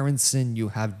Brenden Aaronson. You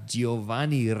have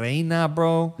Giovanni Reina,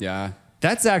 bro. Yeah.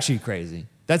 That's actually crazy.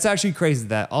 That's actually crazy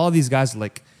that all these guys are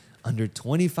like under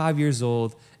 25 years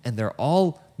old, and they're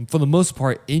all, for the most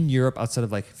part, in Europe outside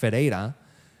of like Ferreira.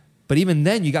 But even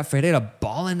then, you got Ferreira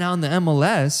balling out in the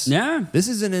MLS. Yeah. This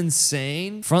is an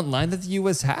insane front line that the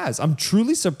U.S. has. I'm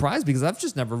truly surprised because I've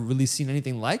just never really seen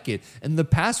anything like it. In the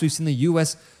past, we've seen the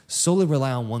U.S. solely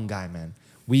rely on one guy, man.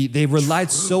 They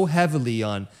relied so heavily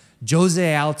on Jose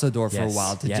Altidore for a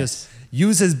while to just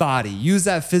use his body, use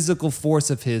that physical force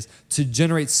of his to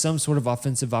generate some sort of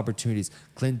offensive opportunities.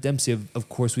 Clint Dempsey, of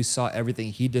course, we saw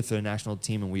everything he did for the national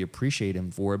team, and we appreciate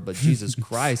him for it. But Jesus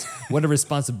Christ, what a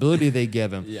responsibility they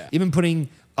give him. Yeah. Even putting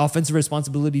offensive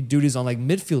responsibility duties on like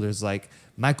midfielders like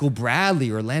Michael Bradley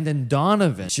or Landon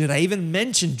Donovan. Should I even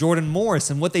mention Jordan Morris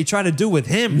and what they try to do with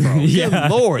him, bro?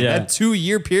 Good Lord. That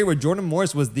 2-year period where Jordan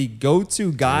Morris was the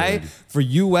go-to guy for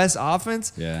U.S.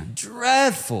 offense. Yeah.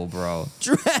 Dreadful, bro.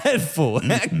 Dreadful.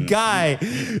 That guy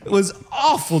was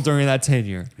awful during that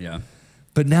tenure. Yeah.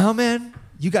 But now, man,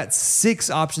 you got 6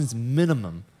 options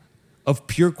minimum of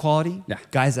pure quality. Yeah.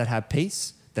 Guys that have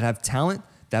pace, that have talent,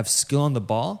 that have skill on the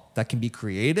ball, that can be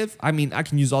creative. I mean, I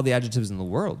can use all the adjectives in the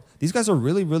world. These guys are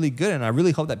really, really good, and I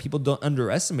really hope that people don't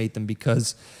underestimate them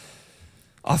because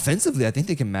offensively, I think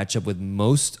they can match up with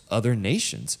most other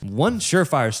nations. One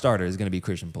surefire starter is going to be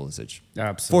Christian Pulisic.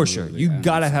 Absolutely. For sure. You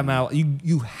got to have him out.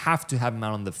 You have to have him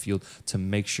out on the field to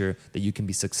make sure that you can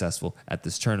be successful at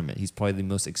this tournament. He's probably the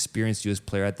most experienced U.S.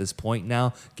 player at this point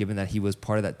now, given that he was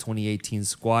part of that 2018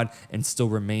 squad and still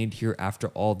remained here after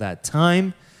all that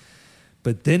time.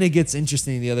 But then it gets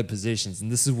interesting in the other positions.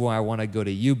 And this is where I want to go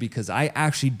to you because I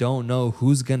actually don't know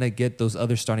who's going to get those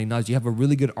other starting nods. You have a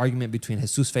really good argument between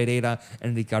Jesus Ferreira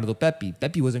and Ricardo Pepi.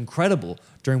 Pepi was incredible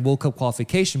during World Cup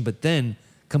qualification, but then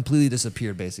completely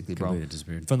disappeared, basically, bro. Completely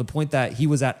disappeared. From the point that he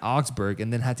was at Augsburg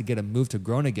and then had to get a move to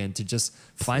Groningen to just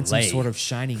find some sort of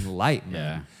shining light,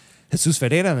 man. Yeah. Jesus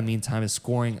Ferreira, in the meantime, is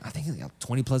scoring, I think,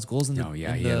 20-plus goals in he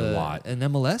had a lot. in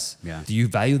MLS. Yeah. Do you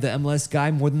value the MLS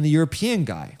guy more than the European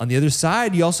guy? On the other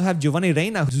side, you also have Giovanni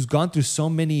Reina, who's gone through so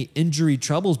many injury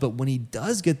troubles, but when he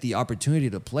does get the opportunity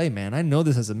to play, man, I know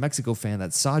this as a Mexico fan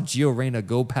that saw Gio Reyna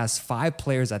go past 5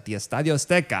 players at the Estadio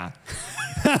Azteca.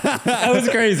 That was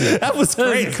crazy. That was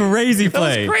crazy. That was a crazy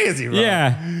play. That was crazy, bro.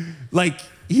 Yeah. Like,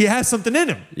 he has something in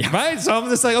him, right? So I'm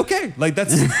just like, okay, like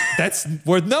that's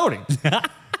worth noting.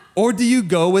 Or do you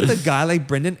go with a guy like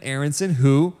Brenden Aaronson,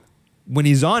 who, when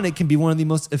he's on it, can be one of the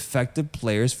most effective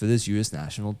players for this U.S.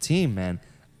 national team, man?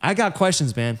 I got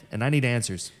questions, man, and I need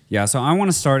answers. Yeah, so I want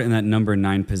to start in that number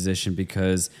 9 position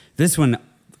because this one,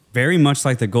 very much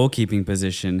like the goalkeeping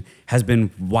position, has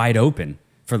been wide open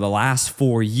for the last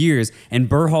 4 years. And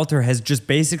Berhalter has just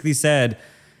basically said,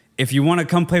 if you want to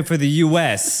come play for the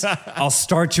U.S., I'll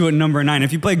start you at number 9.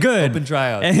 If you play good... Open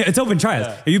tryouts. It's open tryouts.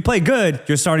 Yeah. If you play good,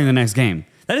 you're starting the next game.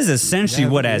 That is essentially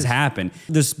what has is. happened.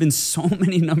 There's been so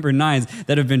many number 9s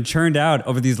that have been churned out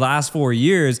over these last 4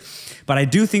 years, but I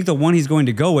do think the one he's going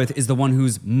to go with is the one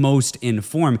who's most in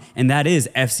form, and that is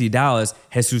FC Dallas,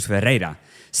 Jesus Ferreira,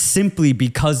 simply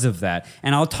because of that.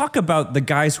 And I'll talk about the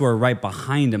guys who are right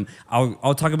behind him.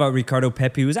 I'll talk about Ricardo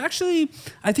Pepi, who's actually,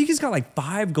 I think he's got like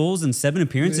 5 goals and 7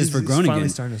 appearances for Groningen. He's finally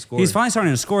starting to score. He's finally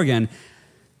starting to score again.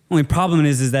 Only problem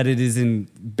is that it is in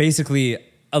basically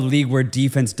a league where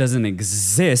defense doesn't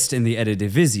exist in the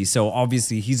Eredivisie. So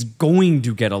obviously he's going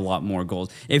to get a lot more goals.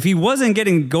 If he wasn't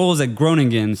getting goals at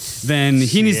Groningen, then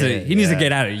he needs to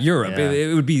get out of Europe. Yeah.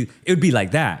 It would be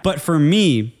like that. But for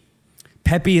me,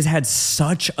 Pepi has had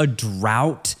such a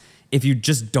drought, if you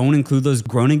just don't include those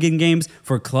Groningen games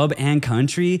for club and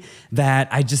country, that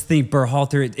I just think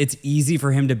Berhalter, it's easy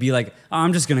for him to be like, oh,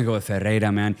 I'm just going to go with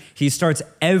Ferreira, man. He starts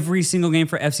every single game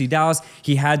for FC Dallas.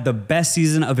 He had the best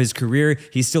season of his career.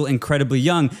 He's still incredibly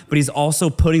young, but he's also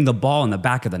putting the ball in the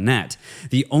back of the net.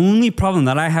 The only problem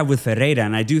that I have with Ferreira,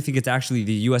 and I do think it's actually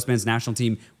the U.S. men's national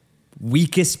team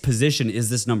weakest position, is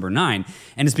this number 9.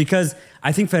 And it's because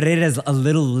I think Ferreira is a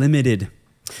little limited.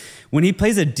 When he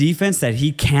plays a defense that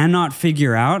he cannot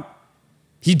figure out,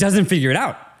 he doesn't figure it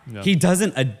out. No. He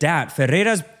doesn't adapt.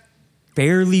 Ferreira's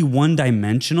fairly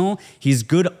one-dimensional. He's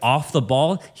good off the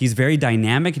ball. He's very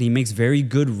dynamic, and he makes very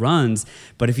good runs.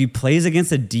 But if he plays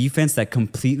against a defense that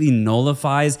completely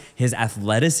nullifies his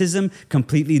athleticism,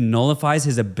 completely nullifies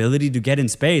his ability to get in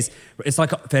space, it's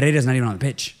like Ferreira's not even on the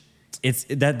pitch.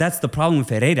 That's the problem with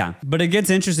Ferreira. But it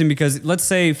gets interesting because let's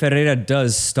say Ferreira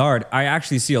does start. I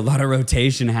actually see a lot of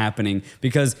rotation happening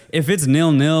because if it's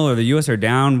 0-0 or the U.S. are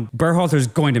down, Berhalter's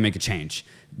going to make a change.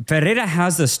 Ferreira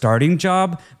has the starting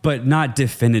job, but not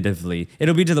definitively.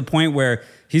 It'll be to the point where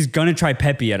he's going to try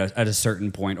Pepe at a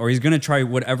certain point, or he's going to try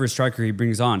whatever striker he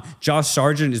brings on. Josh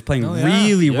Sargent is playing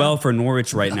really well for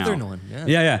Norwich right now.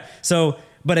 Yeah. So,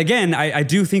 but again, I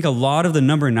do think a lot of the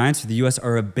number 9s for the U.S.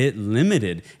 are a bit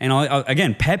limited. And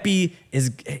again, Pepe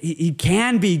he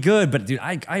can be good, but dude,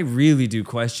 I really do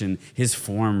question his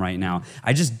form right now.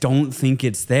 I just don't think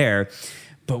it's there.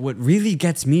 But what really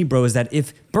gets me, bro, is that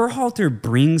if Berhalter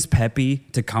brings Pepe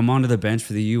to come onto the bench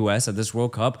for the U.S. at this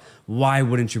World Cup, why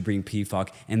wouldn't you bring Pefok?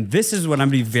 And this is what I'm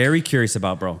going to be very curious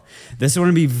about, bro. This is what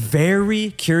I'm going to be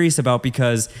very curious about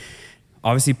because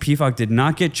obviously Pefok did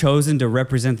not get chosen to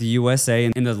represent the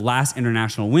USA in the last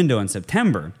international window in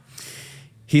September.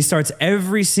 He starts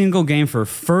every single game for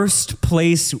first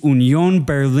place Union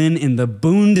Berlin in the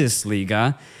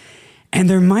Bundesliga. And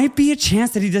there might be a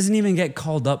chance that he doesn't even get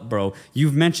called up, bro.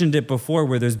 You've mentioned it before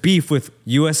where there's beef with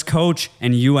U.S. coach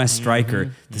and U.S.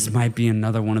 striker. This might be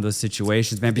another one of those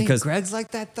situations, man. Because Greg's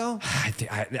like that, though? I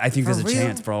think there's a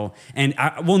chance, bro. And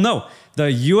no. The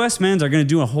U.S. men's are going to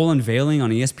do a whole unveiling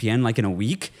on ESPN like in a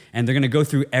week, and they're going to go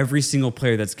through every single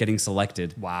player that's getting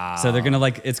selected. Wow. So they're going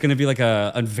to it's going to be like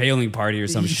a unveiling party or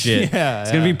some shit. Yeah,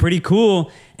 it's going to be pretty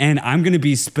cool. And I'm going to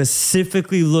be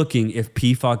specifically looking if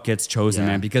Pefok gets chosen,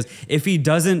 man, because if he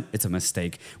doesn't, it's a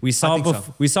mistake. We saw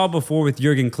before with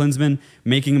Jurgen Klinsmann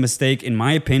making a mistake, in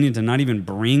my opinion, to not even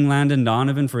bring Landon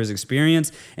Donovan for his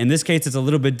experience. In this case, it's a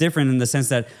little bit different in the sense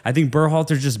that I think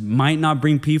Berhalter just might not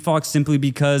bring Pefok simply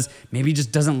because maybe he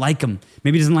just doesn't like him.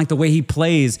 Maybe he doesn't like the way he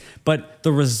plays, but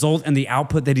the result and the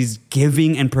output that he's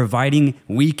giving and providing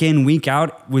week in, week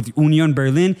out with Union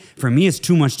Berlin, for me, is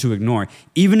too much to ignore.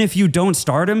 Even if you don't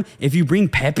start him, if you bring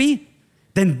Pepe,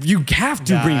 then you have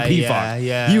to bring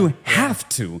Pefok. You have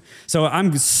to. So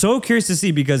I'm so curious to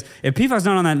see, because if Pefok's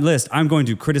not on that list, I'm going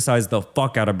to criticize the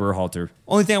fuck out of Berhalter.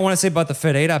 Only thing I want to say about the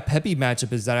Ferreira-Pepe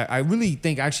matchup is that I really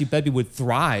think actually Pepe would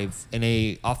thrive in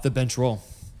a off-the-bench role.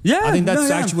 Yeah, I think that's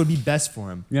actually would be best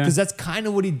for him. Yeah. Because that's kind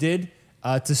of what he did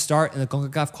to start in the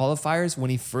CONCACAF qualifiers when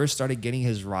he first started getting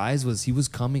his rise. Was he was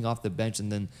coming off the bench,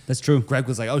 and then that's true. Greg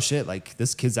was like, "Oh shit! Like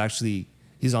this kid's actually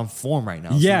he's on form right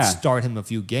now. Yeah, so start him a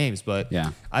few games." But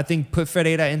I think put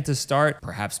Ferreira in to start,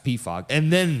 perhaps Pefok,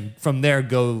 and then from there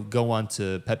go on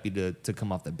to Pepe to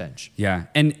come off the bench. Yeah,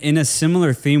 and in a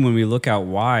similar theme, when we look out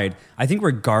wide, I think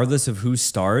regardless of who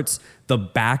starts, the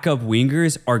backup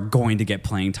wingers are going to get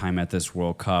playing time at this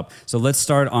World Cup. So let's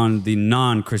start on the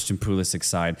non-Christian Pulisic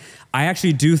side. I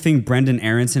actually do think Brenden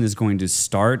Aaronson is going to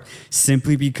start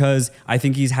simply because I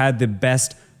think he's had the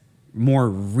best, more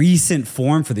recent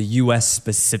form for the U.S.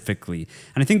 specifically.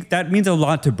 And I think that means a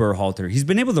lot to Berhalter. He's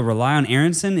been able to rely on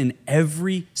Aaronson in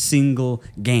every single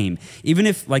game. Even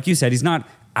if, like you said, he's not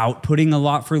outputting a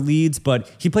lot for Leeds, but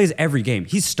he plays every game.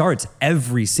 He starts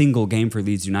every single game for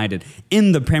Leeds United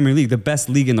in the Premier League, the best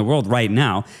league in the world right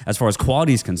now, as far as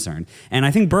quality is concerned. And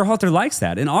I think Berhalter likes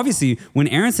that. And obviously, when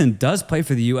Aaronson does play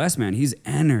for the U.S., man, he's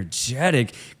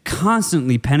energetic,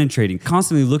 constantly penetrating,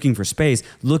 constantly looking for space,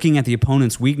 looking at the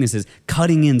opponent's weaknesses,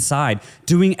 cutting inside,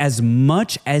 doing as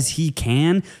much as he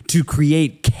can to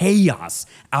create chaos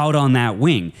out on that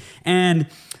wing. And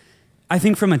I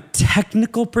think from a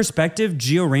technical perspective,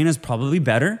 Gio Reyna's probably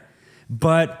better,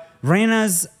 but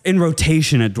Reyna's in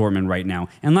rotation at Dortmund right now.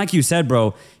 And like you said,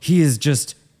 bro, he is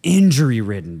just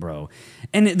injury-ridden, bro.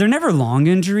 And they're never long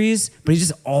injuries, but he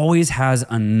just always has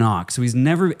a knock. So he's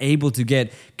never able to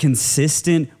get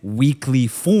consistent weekly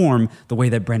form the way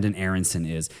that Brenden Aaronson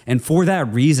is. And for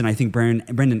that reason, I think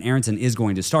Brenden Aaronson is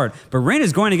going to start. But Reyna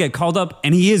is going to get called up,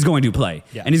 and he is going to play.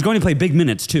 Yeah. And he's going to play big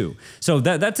minutes, too. So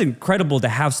that's incredible to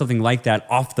have something like that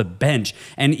off the bench.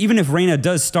 And even if Reyna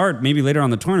does start maybe later on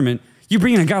the tournament, you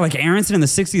bring in a guy like Aaronson in the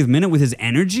 60th minute with his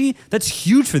energy, that's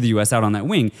huge for the U.S. out on that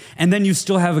wing. And then you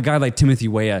still have a guy like Timothy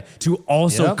Weah to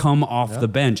also come off the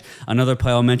bench. Another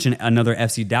player I'll mention, another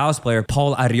FC Dallas player,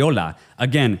 Paul Arriola.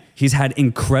 Again, he's had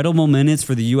incredible minutes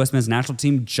for the U.S. men's national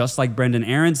team, just like Brenden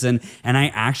Aaronson, and I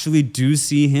actually do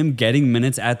see him getting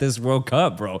minutes at this World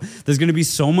Cup, bro. There's going to be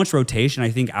so much rotation, I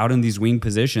think, out in these wing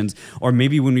positions, or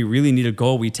maybe when we really need a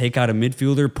goal, we take out a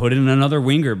midfielder, put in another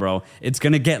winger, bro. It's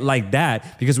going to get like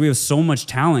that because we have so much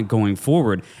talent going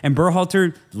forward, and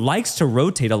Berhalter likes to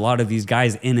rotate a lot of these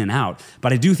guys in and out,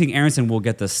 but I do think Aaronson will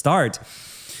get the start.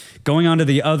 Going on to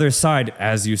the other side,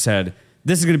 as you said,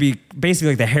 this is going to be basically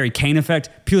like the Harry Kane effect.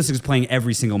 Pulisic is playing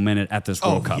every single minute at this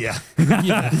World Cup. Yeah.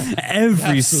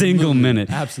 Every single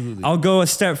minute. Absolutely. I'll go a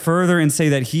step further and say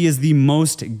that he is the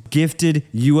most gifted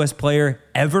U.S. player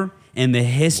ever in the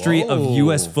history of Whoa.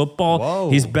 U.S. football. Whoa.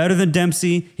 He's better than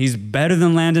Dempsey. He's better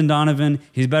than Landon Donovan.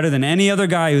 He's better than any other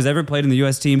guy who's ever played in the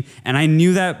U.S. team. And I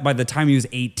knew that by the time he was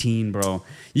 18, bro.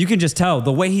 You can just tell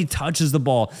the way he touches the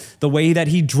ball, the way that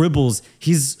he dribbles.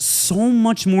 He's so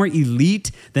much more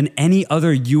elite than any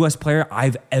other U.S. player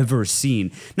I've ever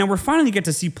seen. Now, we're finally get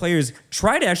to see players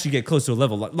try to actually get close to a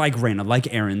level like Reyna,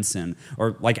 like Aronson,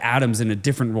 or like Adams in a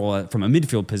different role from a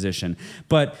midfield position.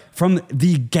 But from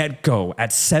the get-go,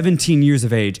 at 17 years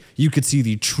of age, you could see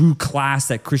the true class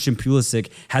that Christian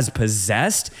Pulisic has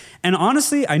possessed. And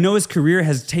honestly, I know his career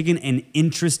has taken an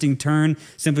interesting turn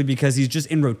simply because he's just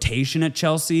in rotation at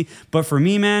Chelsea. But for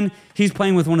me, man, he's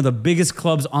playing with one of the biggest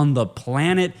clubs on the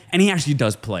planet, and he actually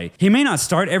does play. He may not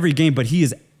start every game, but he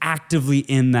is actively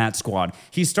in that squad.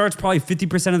 He starts probably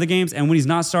 50% of the games, and when he's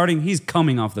not starting, he's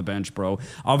coming off the bench, bro.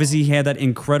 Obviously, he had that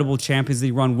incredible Champions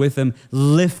League run with him,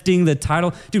 lifting the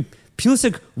title. Dude,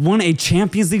 Pulisic won a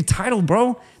Champions League title,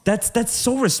 bro. That's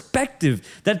so respective.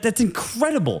 That's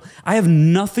incredible. I have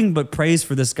nothing but praise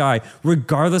for this guy,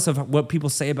 regardless of what people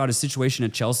say about his situation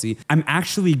at Chelsea. I'm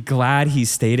actually glad he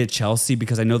stayed at Chelsea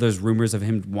because I know there's rumors of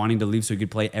him wanting to leave so he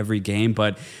could play every game,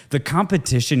 but the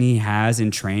competition he has in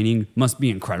training must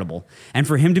be incredible. And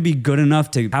for him to be good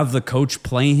enough to have the coach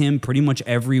play him pretty much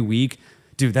every week,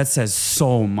 dude, that says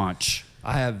so much.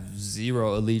 I have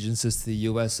zero allegiances to the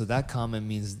U.S., so that comment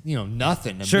means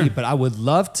nothing to Sure. me. But I would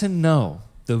love to know,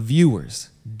 the viewers,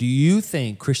 do you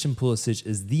think Christian Pulisic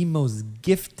is the most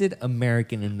gifted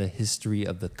American in the history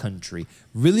of the country?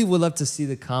 Really would love to see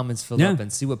the comments fill up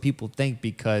and see what people think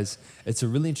because it's a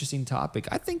really interesting topic.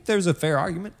 I think there's a fair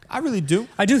argument. I really do.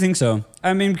 I do think so.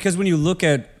 I mean, because when you look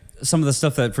at some of the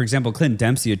stuff that, for example, Clinton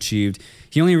Dempsey achieved,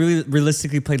 he only really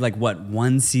realistically played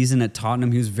one season at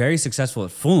Tottenham. He was very successful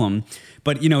at Fulham,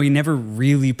 but he never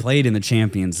really played in the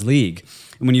Champions League.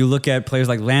 And when you look at players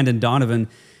like Landon Donovan,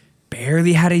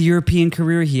 barely had a European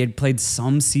career. He had played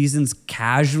some seasons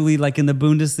casually, like in the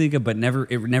Bundesliga, but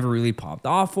it never really popped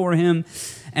off for him.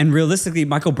 And realistically,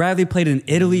 Michael Bradley played in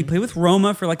Italy, played with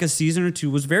Roma for like a season or two,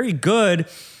 was very good.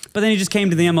 But then he just came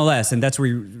to the MLS, and that's where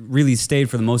he really stayed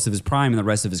for the most of his prime and the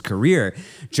rest of his career.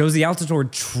 Josie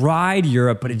Altidore tried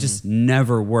Europe, but it just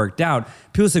never worked out.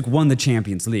 Pulisic won the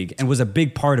Champions League and was a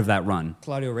big part of that run.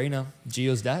 Claudio Reyna,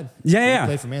 Gio's dad. Yeah. He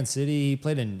played for Man City.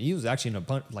 He was actually in a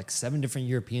bunch, 7 different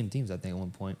European teams, I think, at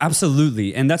one point.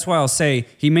 Absolutely. And that's why I'll say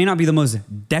he may not be the most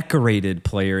decorated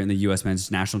player in the U.S. men's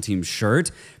national team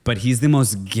shirt, but he's the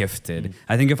most gifted.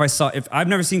 I think if I've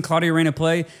never seen Claudio Reyna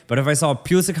play, but if I saw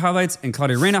Pulisic highlights and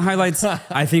Claudio Reyna highlights,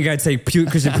 I think I'd say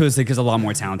Christian Pulisic is a lot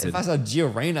more talented. If I saw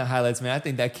Gio Reyna highlights, man, I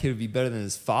think that kid would be better than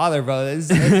his father, bro.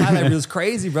 His highlight reel was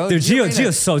crazy, bro. Dude,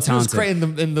 Gio's so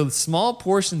talented. In the small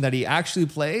portion that he actually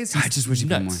plays, I just wish he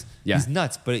played more. Yeah. He's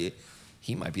nuts, but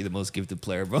he might be the most gifted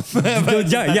player, bro.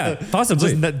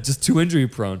 Possibly. Just too injury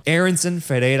prone. Aronson,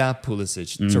 Ferreira,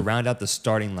 Pulisic to round out the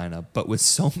starting lineup, but with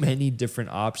so many different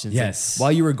options. Yes. And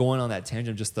while you were going on that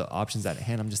tangent, just the options at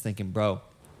hand, I'm just thinking, bro,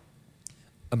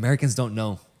 Americans don't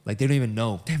know. Like they don't even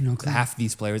know. They have no clue. Half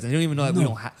these players. They don't even know that we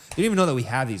don't have. They don't even know that we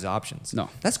have these options. No.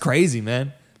 That's crazy,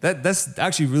 man. That's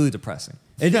actually really depressing.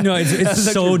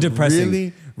 It's so depressing.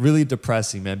 Really, really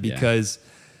depressing, man. Because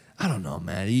I don't know,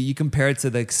 man. You compare it to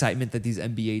the excitement that these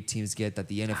NBA teams get, that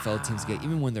the NFL teams get,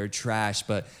 even when they're trash.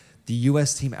 But the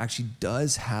U.S. team actually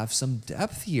does have some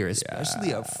depth here,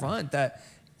 especially up front. That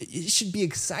it should be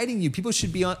exciting you. People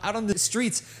should be out on the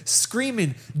streets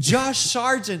screaming, Josh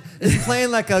Sargent is playing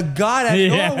like a god at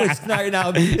Norwich right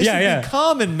now. It should be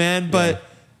common, man. But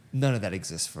none of that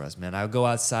exists for us, man. I go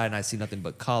outside and I see nothing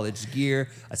but college gear.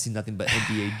 I see nothing but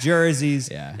NBA jerseys.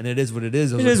 And it is what it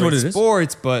is. Those are great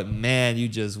sports. But man, I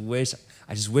just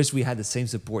wish we had the same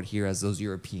support here as those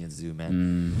Europeans do,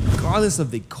 man. Regardless of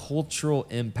the cultural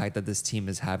impact that this team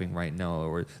is having right now,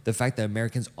 or the fact that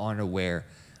Americans aren't aware,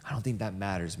 I don't think that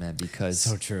matters, man, because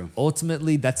so true.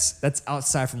 Ultimately, that's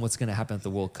outside from what's going to happen at the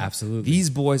World Cup. Absolutely. These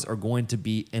boys are going to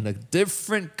be in a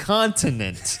different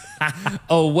continent,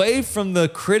 away from the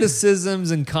criticisms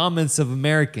and comments of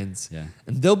Americans.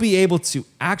 And they'll be able to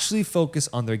actually focus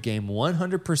on their game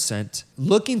 100%,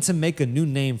 looking to make a new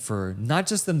name for not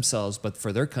just themselves, but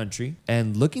for their country,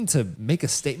 and looking to make a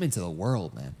statement to the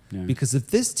world, man. Because if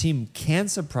this team can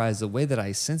surprise the way that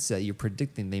I sense that you're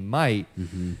predicting they might,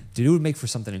 dude, it would make for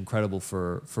something incredible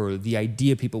for the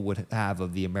idea people would have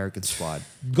of the American squad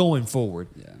going forward.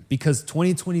 Because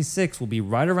 2026 will be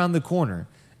right around the corner.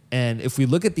 And if we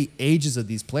look at the ages of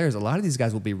these players, a lot of these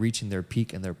guys will be reaching their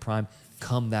peak and their prime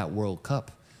come that World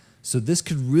Cup. So this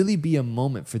could really be a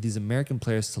moment for these American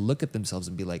players to look at themselves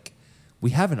and be like,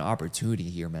 we have an opportunity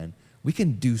here, man. We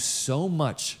can do so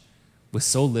much with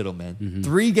so little, man.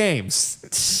 3 games.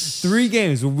 3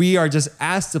 games where we are just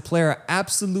asked to play our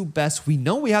absolute best. We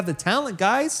know we have the talent,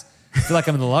 guys. I feel like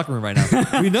I'm in the locker room right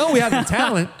now. We know we have the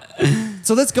talent.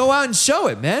 So let's go out and show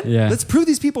it, man. Yeah. Let's prove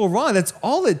these people wrong. That's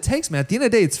all it takes, man. At the end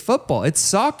of the day, it's football. It's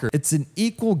soccer. It's an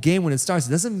equal game when it starts.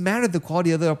 It doesn't matter the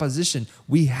quality of the opposition.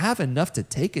 We have enough to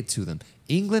take it to them.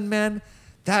 England, man,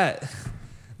 that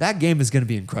game is going to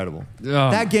be incredible.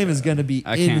 That game is going to be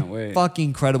fucking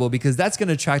incredible because that's going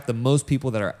to attract the most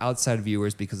people that are outside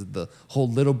viewers because of the whole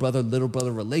little brother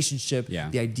relationship. Yeah.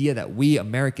 The idea that we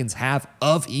Americans have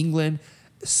of England.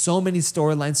 So many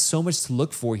storylines, so much to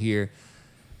look for here.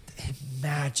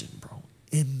 Imagine, bro.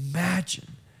 Imagine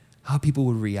how people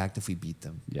would react if we beat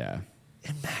them. Yeah.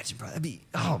 Imagine, bro.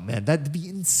 That'd be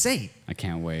insane. I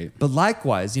can't wait. But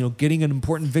likewise, getting an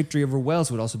important victory over Wales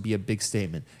would also be a big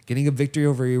statement. Getting a victory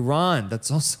over Iran,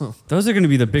 that's also... Those are going to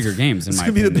be the bigger games, in my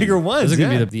opinion. It's going to be the bigger ones, Those are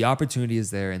gonna be the opportunity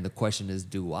is there, and the question is,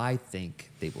 do I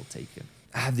think they will take it?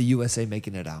 I have the USA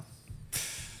making it out.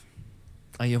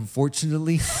 I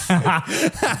unfortunately,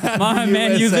 my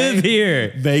man, you live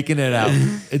here, making it out.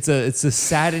 It's a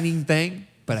saddening thing,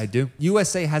 but I do.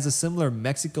 USA has a similar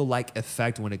Mexico-like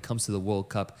effect when it comes to the World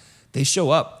Cup. They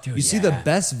show up. Dude, you see the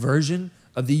best version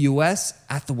of the US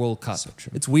at the World Cup. So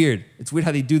true. It's weird. It's weird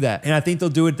how they do that, and I think they'll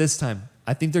do it this time.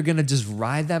 I think they're gonna just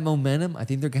ride that momentum. I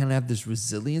think they're gonna have this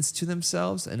resilience to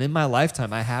themselves. And in my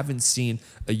lifetime, I haven't seen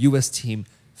a US team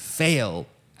fail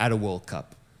at a World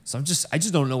Cup. So I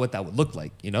just don't know what that would look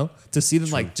like, to see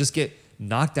them just get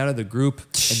knocked out of the group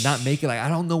and not make it. I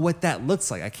don't know what that looks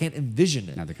like. I can't envision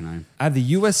it. Neither can I. I have the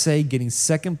USA getting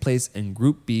second place in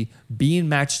Group B, being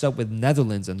matched up with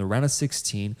Netherlands in the round of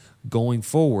 16 going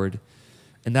forward.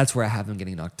 And that's where I have them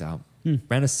getting knocked out.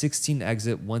 Round of 16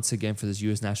 exit once again for this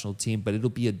U.S. national team, but it'll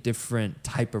be a different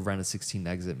type of round of 16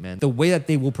 exit, man. The way that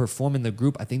they will perform in the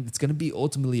group, I think it's going to be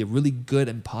ultimately a really good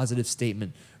and positive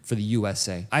statement for the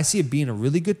USA. I see it being a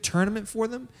really good tournament for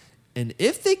them. And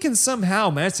if they can somehow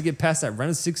manage to get past that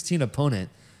round of 16 opponent,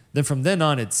 then from then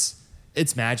on, it's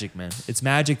magic, man. It's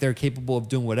magic. They're capable of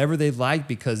doing whatever they like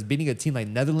because beating a team like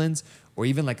Netherlands or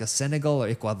even like a Senegal or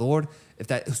Ecuador, if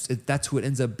that's who it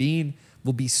ends up being,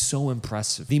 will be so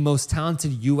impressive. The most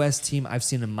talented U.S. team I've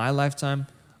seen in my lifetime.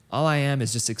 All I am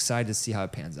is just excited to see how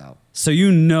it pans out. So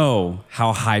you know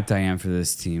how hyped I am for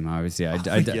this team. Obviously, I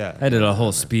did a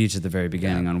whole speech at the very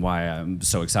beginning on why I'm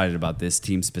so excited about this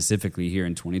team specifically here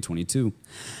in 2022.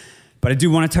 But I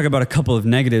do want to talk about a couple of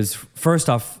negatives. First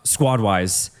off,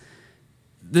 squad-wise,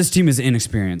 this team is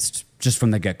inexperienced just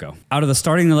from the get-go. Out of the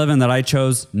starting 11 that I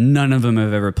chose, none of them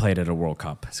have ever played at a World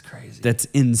Cup. That's crazy. That's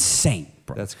insane.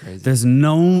 Bro. That's crazy. There's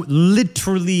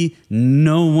literally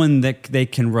no one that they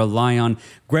can rely on.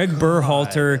 Greg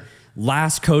Berhalter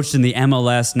last coached in the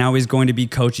MLS. Now he's going to be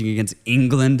coaching against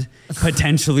England,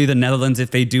 potentially the Netherlands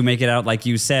if they do make it out. Like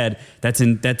you said, that's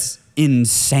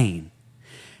insane.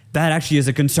 That actually is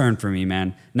a concern for me,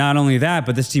 man. Not only that,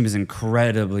 but this team is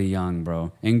incredibly young,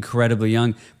 bro. Incredibly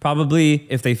young. Probably,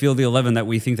 if they field the 11 that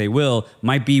we think they will,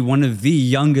 might be one of the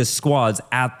youngest squads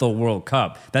at the World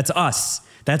Cup. That's us.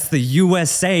 That's the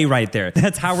USA right there.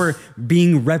 That's how we're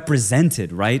being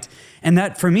represented, right? And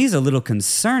that, for me, is a little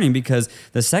concerning because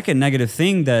the second negative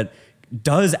thing that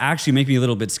does actually make me a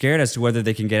little bit scared as to whether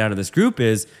they can get out of this group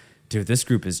is, dude, this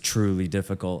group is truly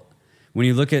difficult. When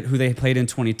you look at who they played in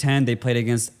 2010, they played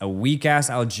against a weak-ass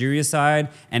Algeria side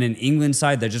and an England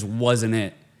side that just wasn't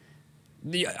it.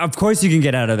 Of course you can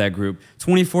get out of that group.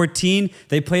 2014,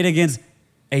 they played against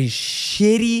a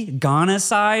shitty Ghana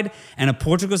side and a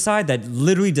Portugal side that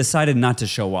literally decided not to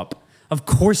show up. Of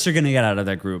course you're going to get out of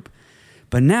that group.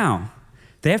 But now,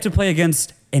 they have to play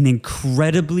against an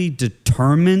incredibly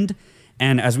determined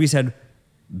and, as we said,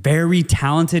 very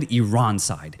talented Iran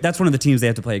side. That's one of the teams they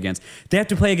have to play against. They have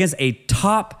to play against a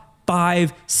top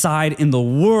 5 side in the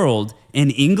world in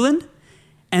England.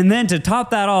 And then to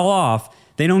top that all off,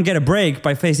 they don't get a break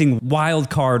by facing wild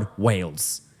card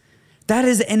Wales. That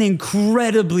is an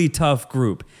incredibly tough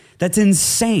group. That's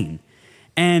insane.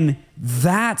 And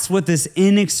that's what this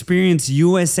inexperienced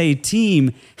USA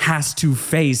team has to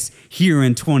face here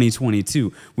in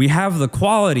 2022. We have the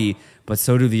quality, but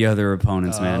so do the other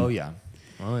opponents, man. Oh,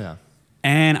 yeah.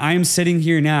 And I'm sitting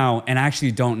here now and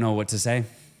actually don't know what to say.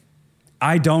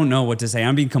 I don't know what to say.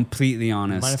 I'm being completely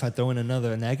honest. Mind if I throw in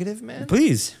another negative, man?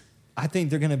 Please. I think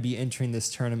they're going to be entering this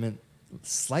tournament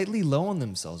slightly low on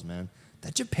themselves, man.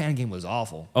 That Japan game was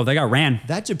awful. Oh, they got ran.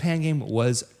 That Japan game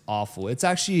was awful. It's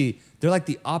actually, they're like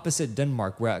the opposite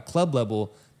Denmark, where at club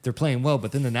level, they're playing well,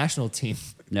 but then the national team,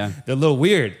 they're a little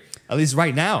weird, at least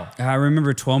right now. I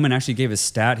remember Twelman actually gave a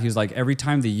stat. He was like, every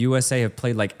time the USA have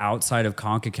played like outside of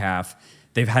CONCACAF,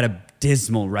 they've had a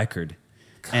dismal record.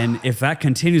 And if that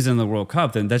continues in the World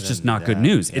Cup, then that's just not good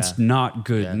news. yeah. It's not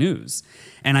good news.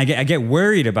 And I get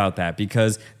worried about that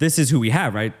because this is who we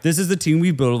have, right? This is the team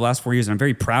we've built over the last 4 years, and I'm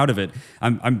very proud of it.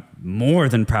 I'm more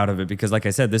than proud of it because, like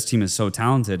I said, this team is so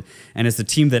talented, and it's the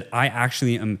team that I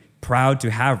actually am proud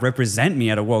to have represent me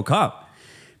at a World Cup.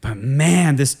 But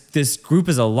man, this group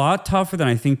is a lot tougher than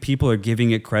I think people are giving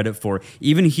it credit for.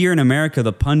 Even here in America,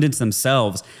 the pundits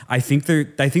themselves, I think they're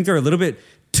a little bit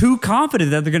too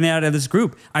confident that they're going to get out of this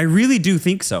group. I really do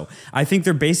think so. I think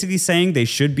they're basically saying they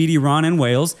should beat Iran and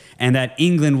Wales and that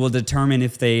England will determine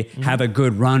if they have a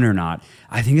good run or not.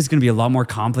 I think it's going to be a lot more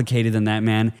complicated than that,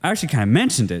 man. I actually kind of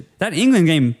mentioned it. That England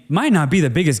game might not be the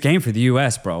biggest game for the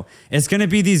U.S., bro. It's going to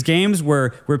be these games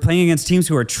where we're playing against teams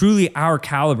who are truly our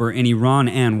caliber in Iran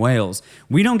and Wales.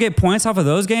 We don't get points off of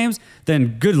those games,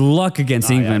 then good luck against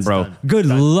England, bro. Done. Good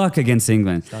luck against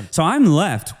England. Done. So I'm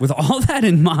left with all that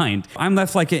in mind. I'm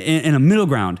left like in a middle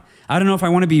ground. I don't know if I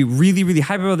want to be really, really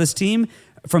hype about this team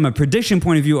from a prediction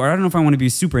point of view, or I don't know if I want to be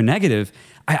super negative.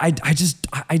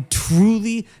 I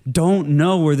truly don't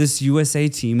know where this USA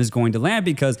team is going to land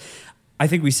because I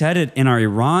think we said it in our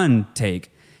Iran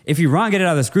take. If Iran get it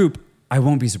out of this group, I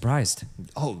won't be surprised.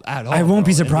 Oh, at all. I won't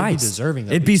be bro. And surprised. It'd be deserving.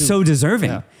 It'd be so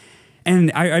deserving. Yeah.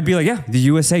 And I'd be like, yeah, the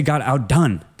USA got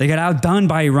outdone. They got outdone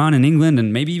by Iran and England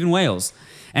and maybe even Wales.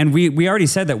 And we already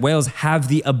said that Wales have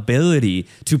the ability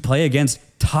to play against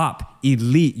top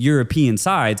elite European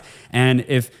sides. And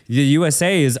if the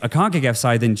USA is a CONCACAF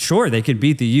side, then sure, they could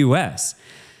beat the US.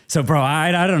 So, bro,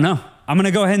 I don't know. I'm going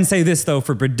to go ahead and say this, though,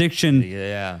 for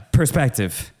prediction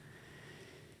perspective.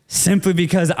 Simply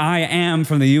because I am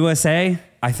from the USA,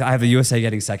 I have the USA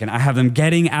getting second. I have them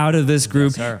getting out of this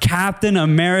group. Yes, Captain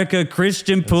America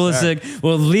Christian Pulisic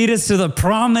will lead us to the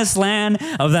promised land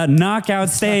of that knockout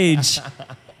stage.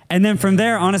 And then from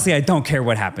there, honestly, I don't care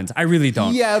what happens. I really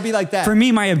don't. Yeah, it'll be like that. For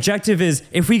me, my objective is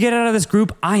if we get out of this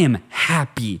group, I am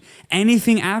happy.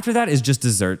 Anything after that is just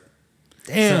dessert.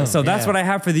 Damn. So that's what I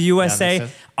have for the USA.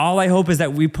 makes sense. All I hope is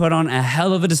that we put on a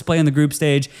hell of a display in the group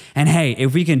stage. And hey,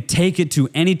 if we can take it to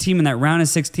any team in that round of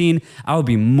 16, I will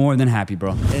be more than happy,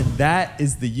 bro. And that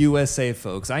is the USA,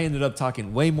 folks. I ended up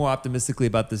talking way more optimistically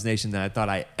about this nation than I thought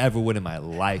I ever would in my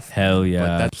life. Hell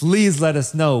yeah. Please let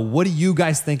us know. What do you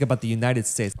guys think about the United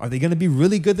States? Are they going to be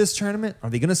really good this tournament? Are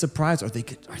they going to surprise? Are they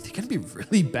going to be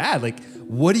really bad? Like,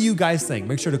 what do you guys think?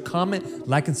 Make sure to comment,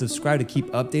 like, and subscribe to keep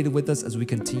updated with us as we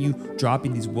continue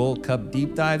dropping these World Cup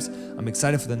deep dives. I'm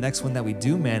excited for the next one that we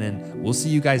do, man, and we'll see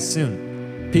you guys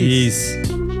soon. Peace.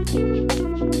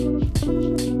 Peace.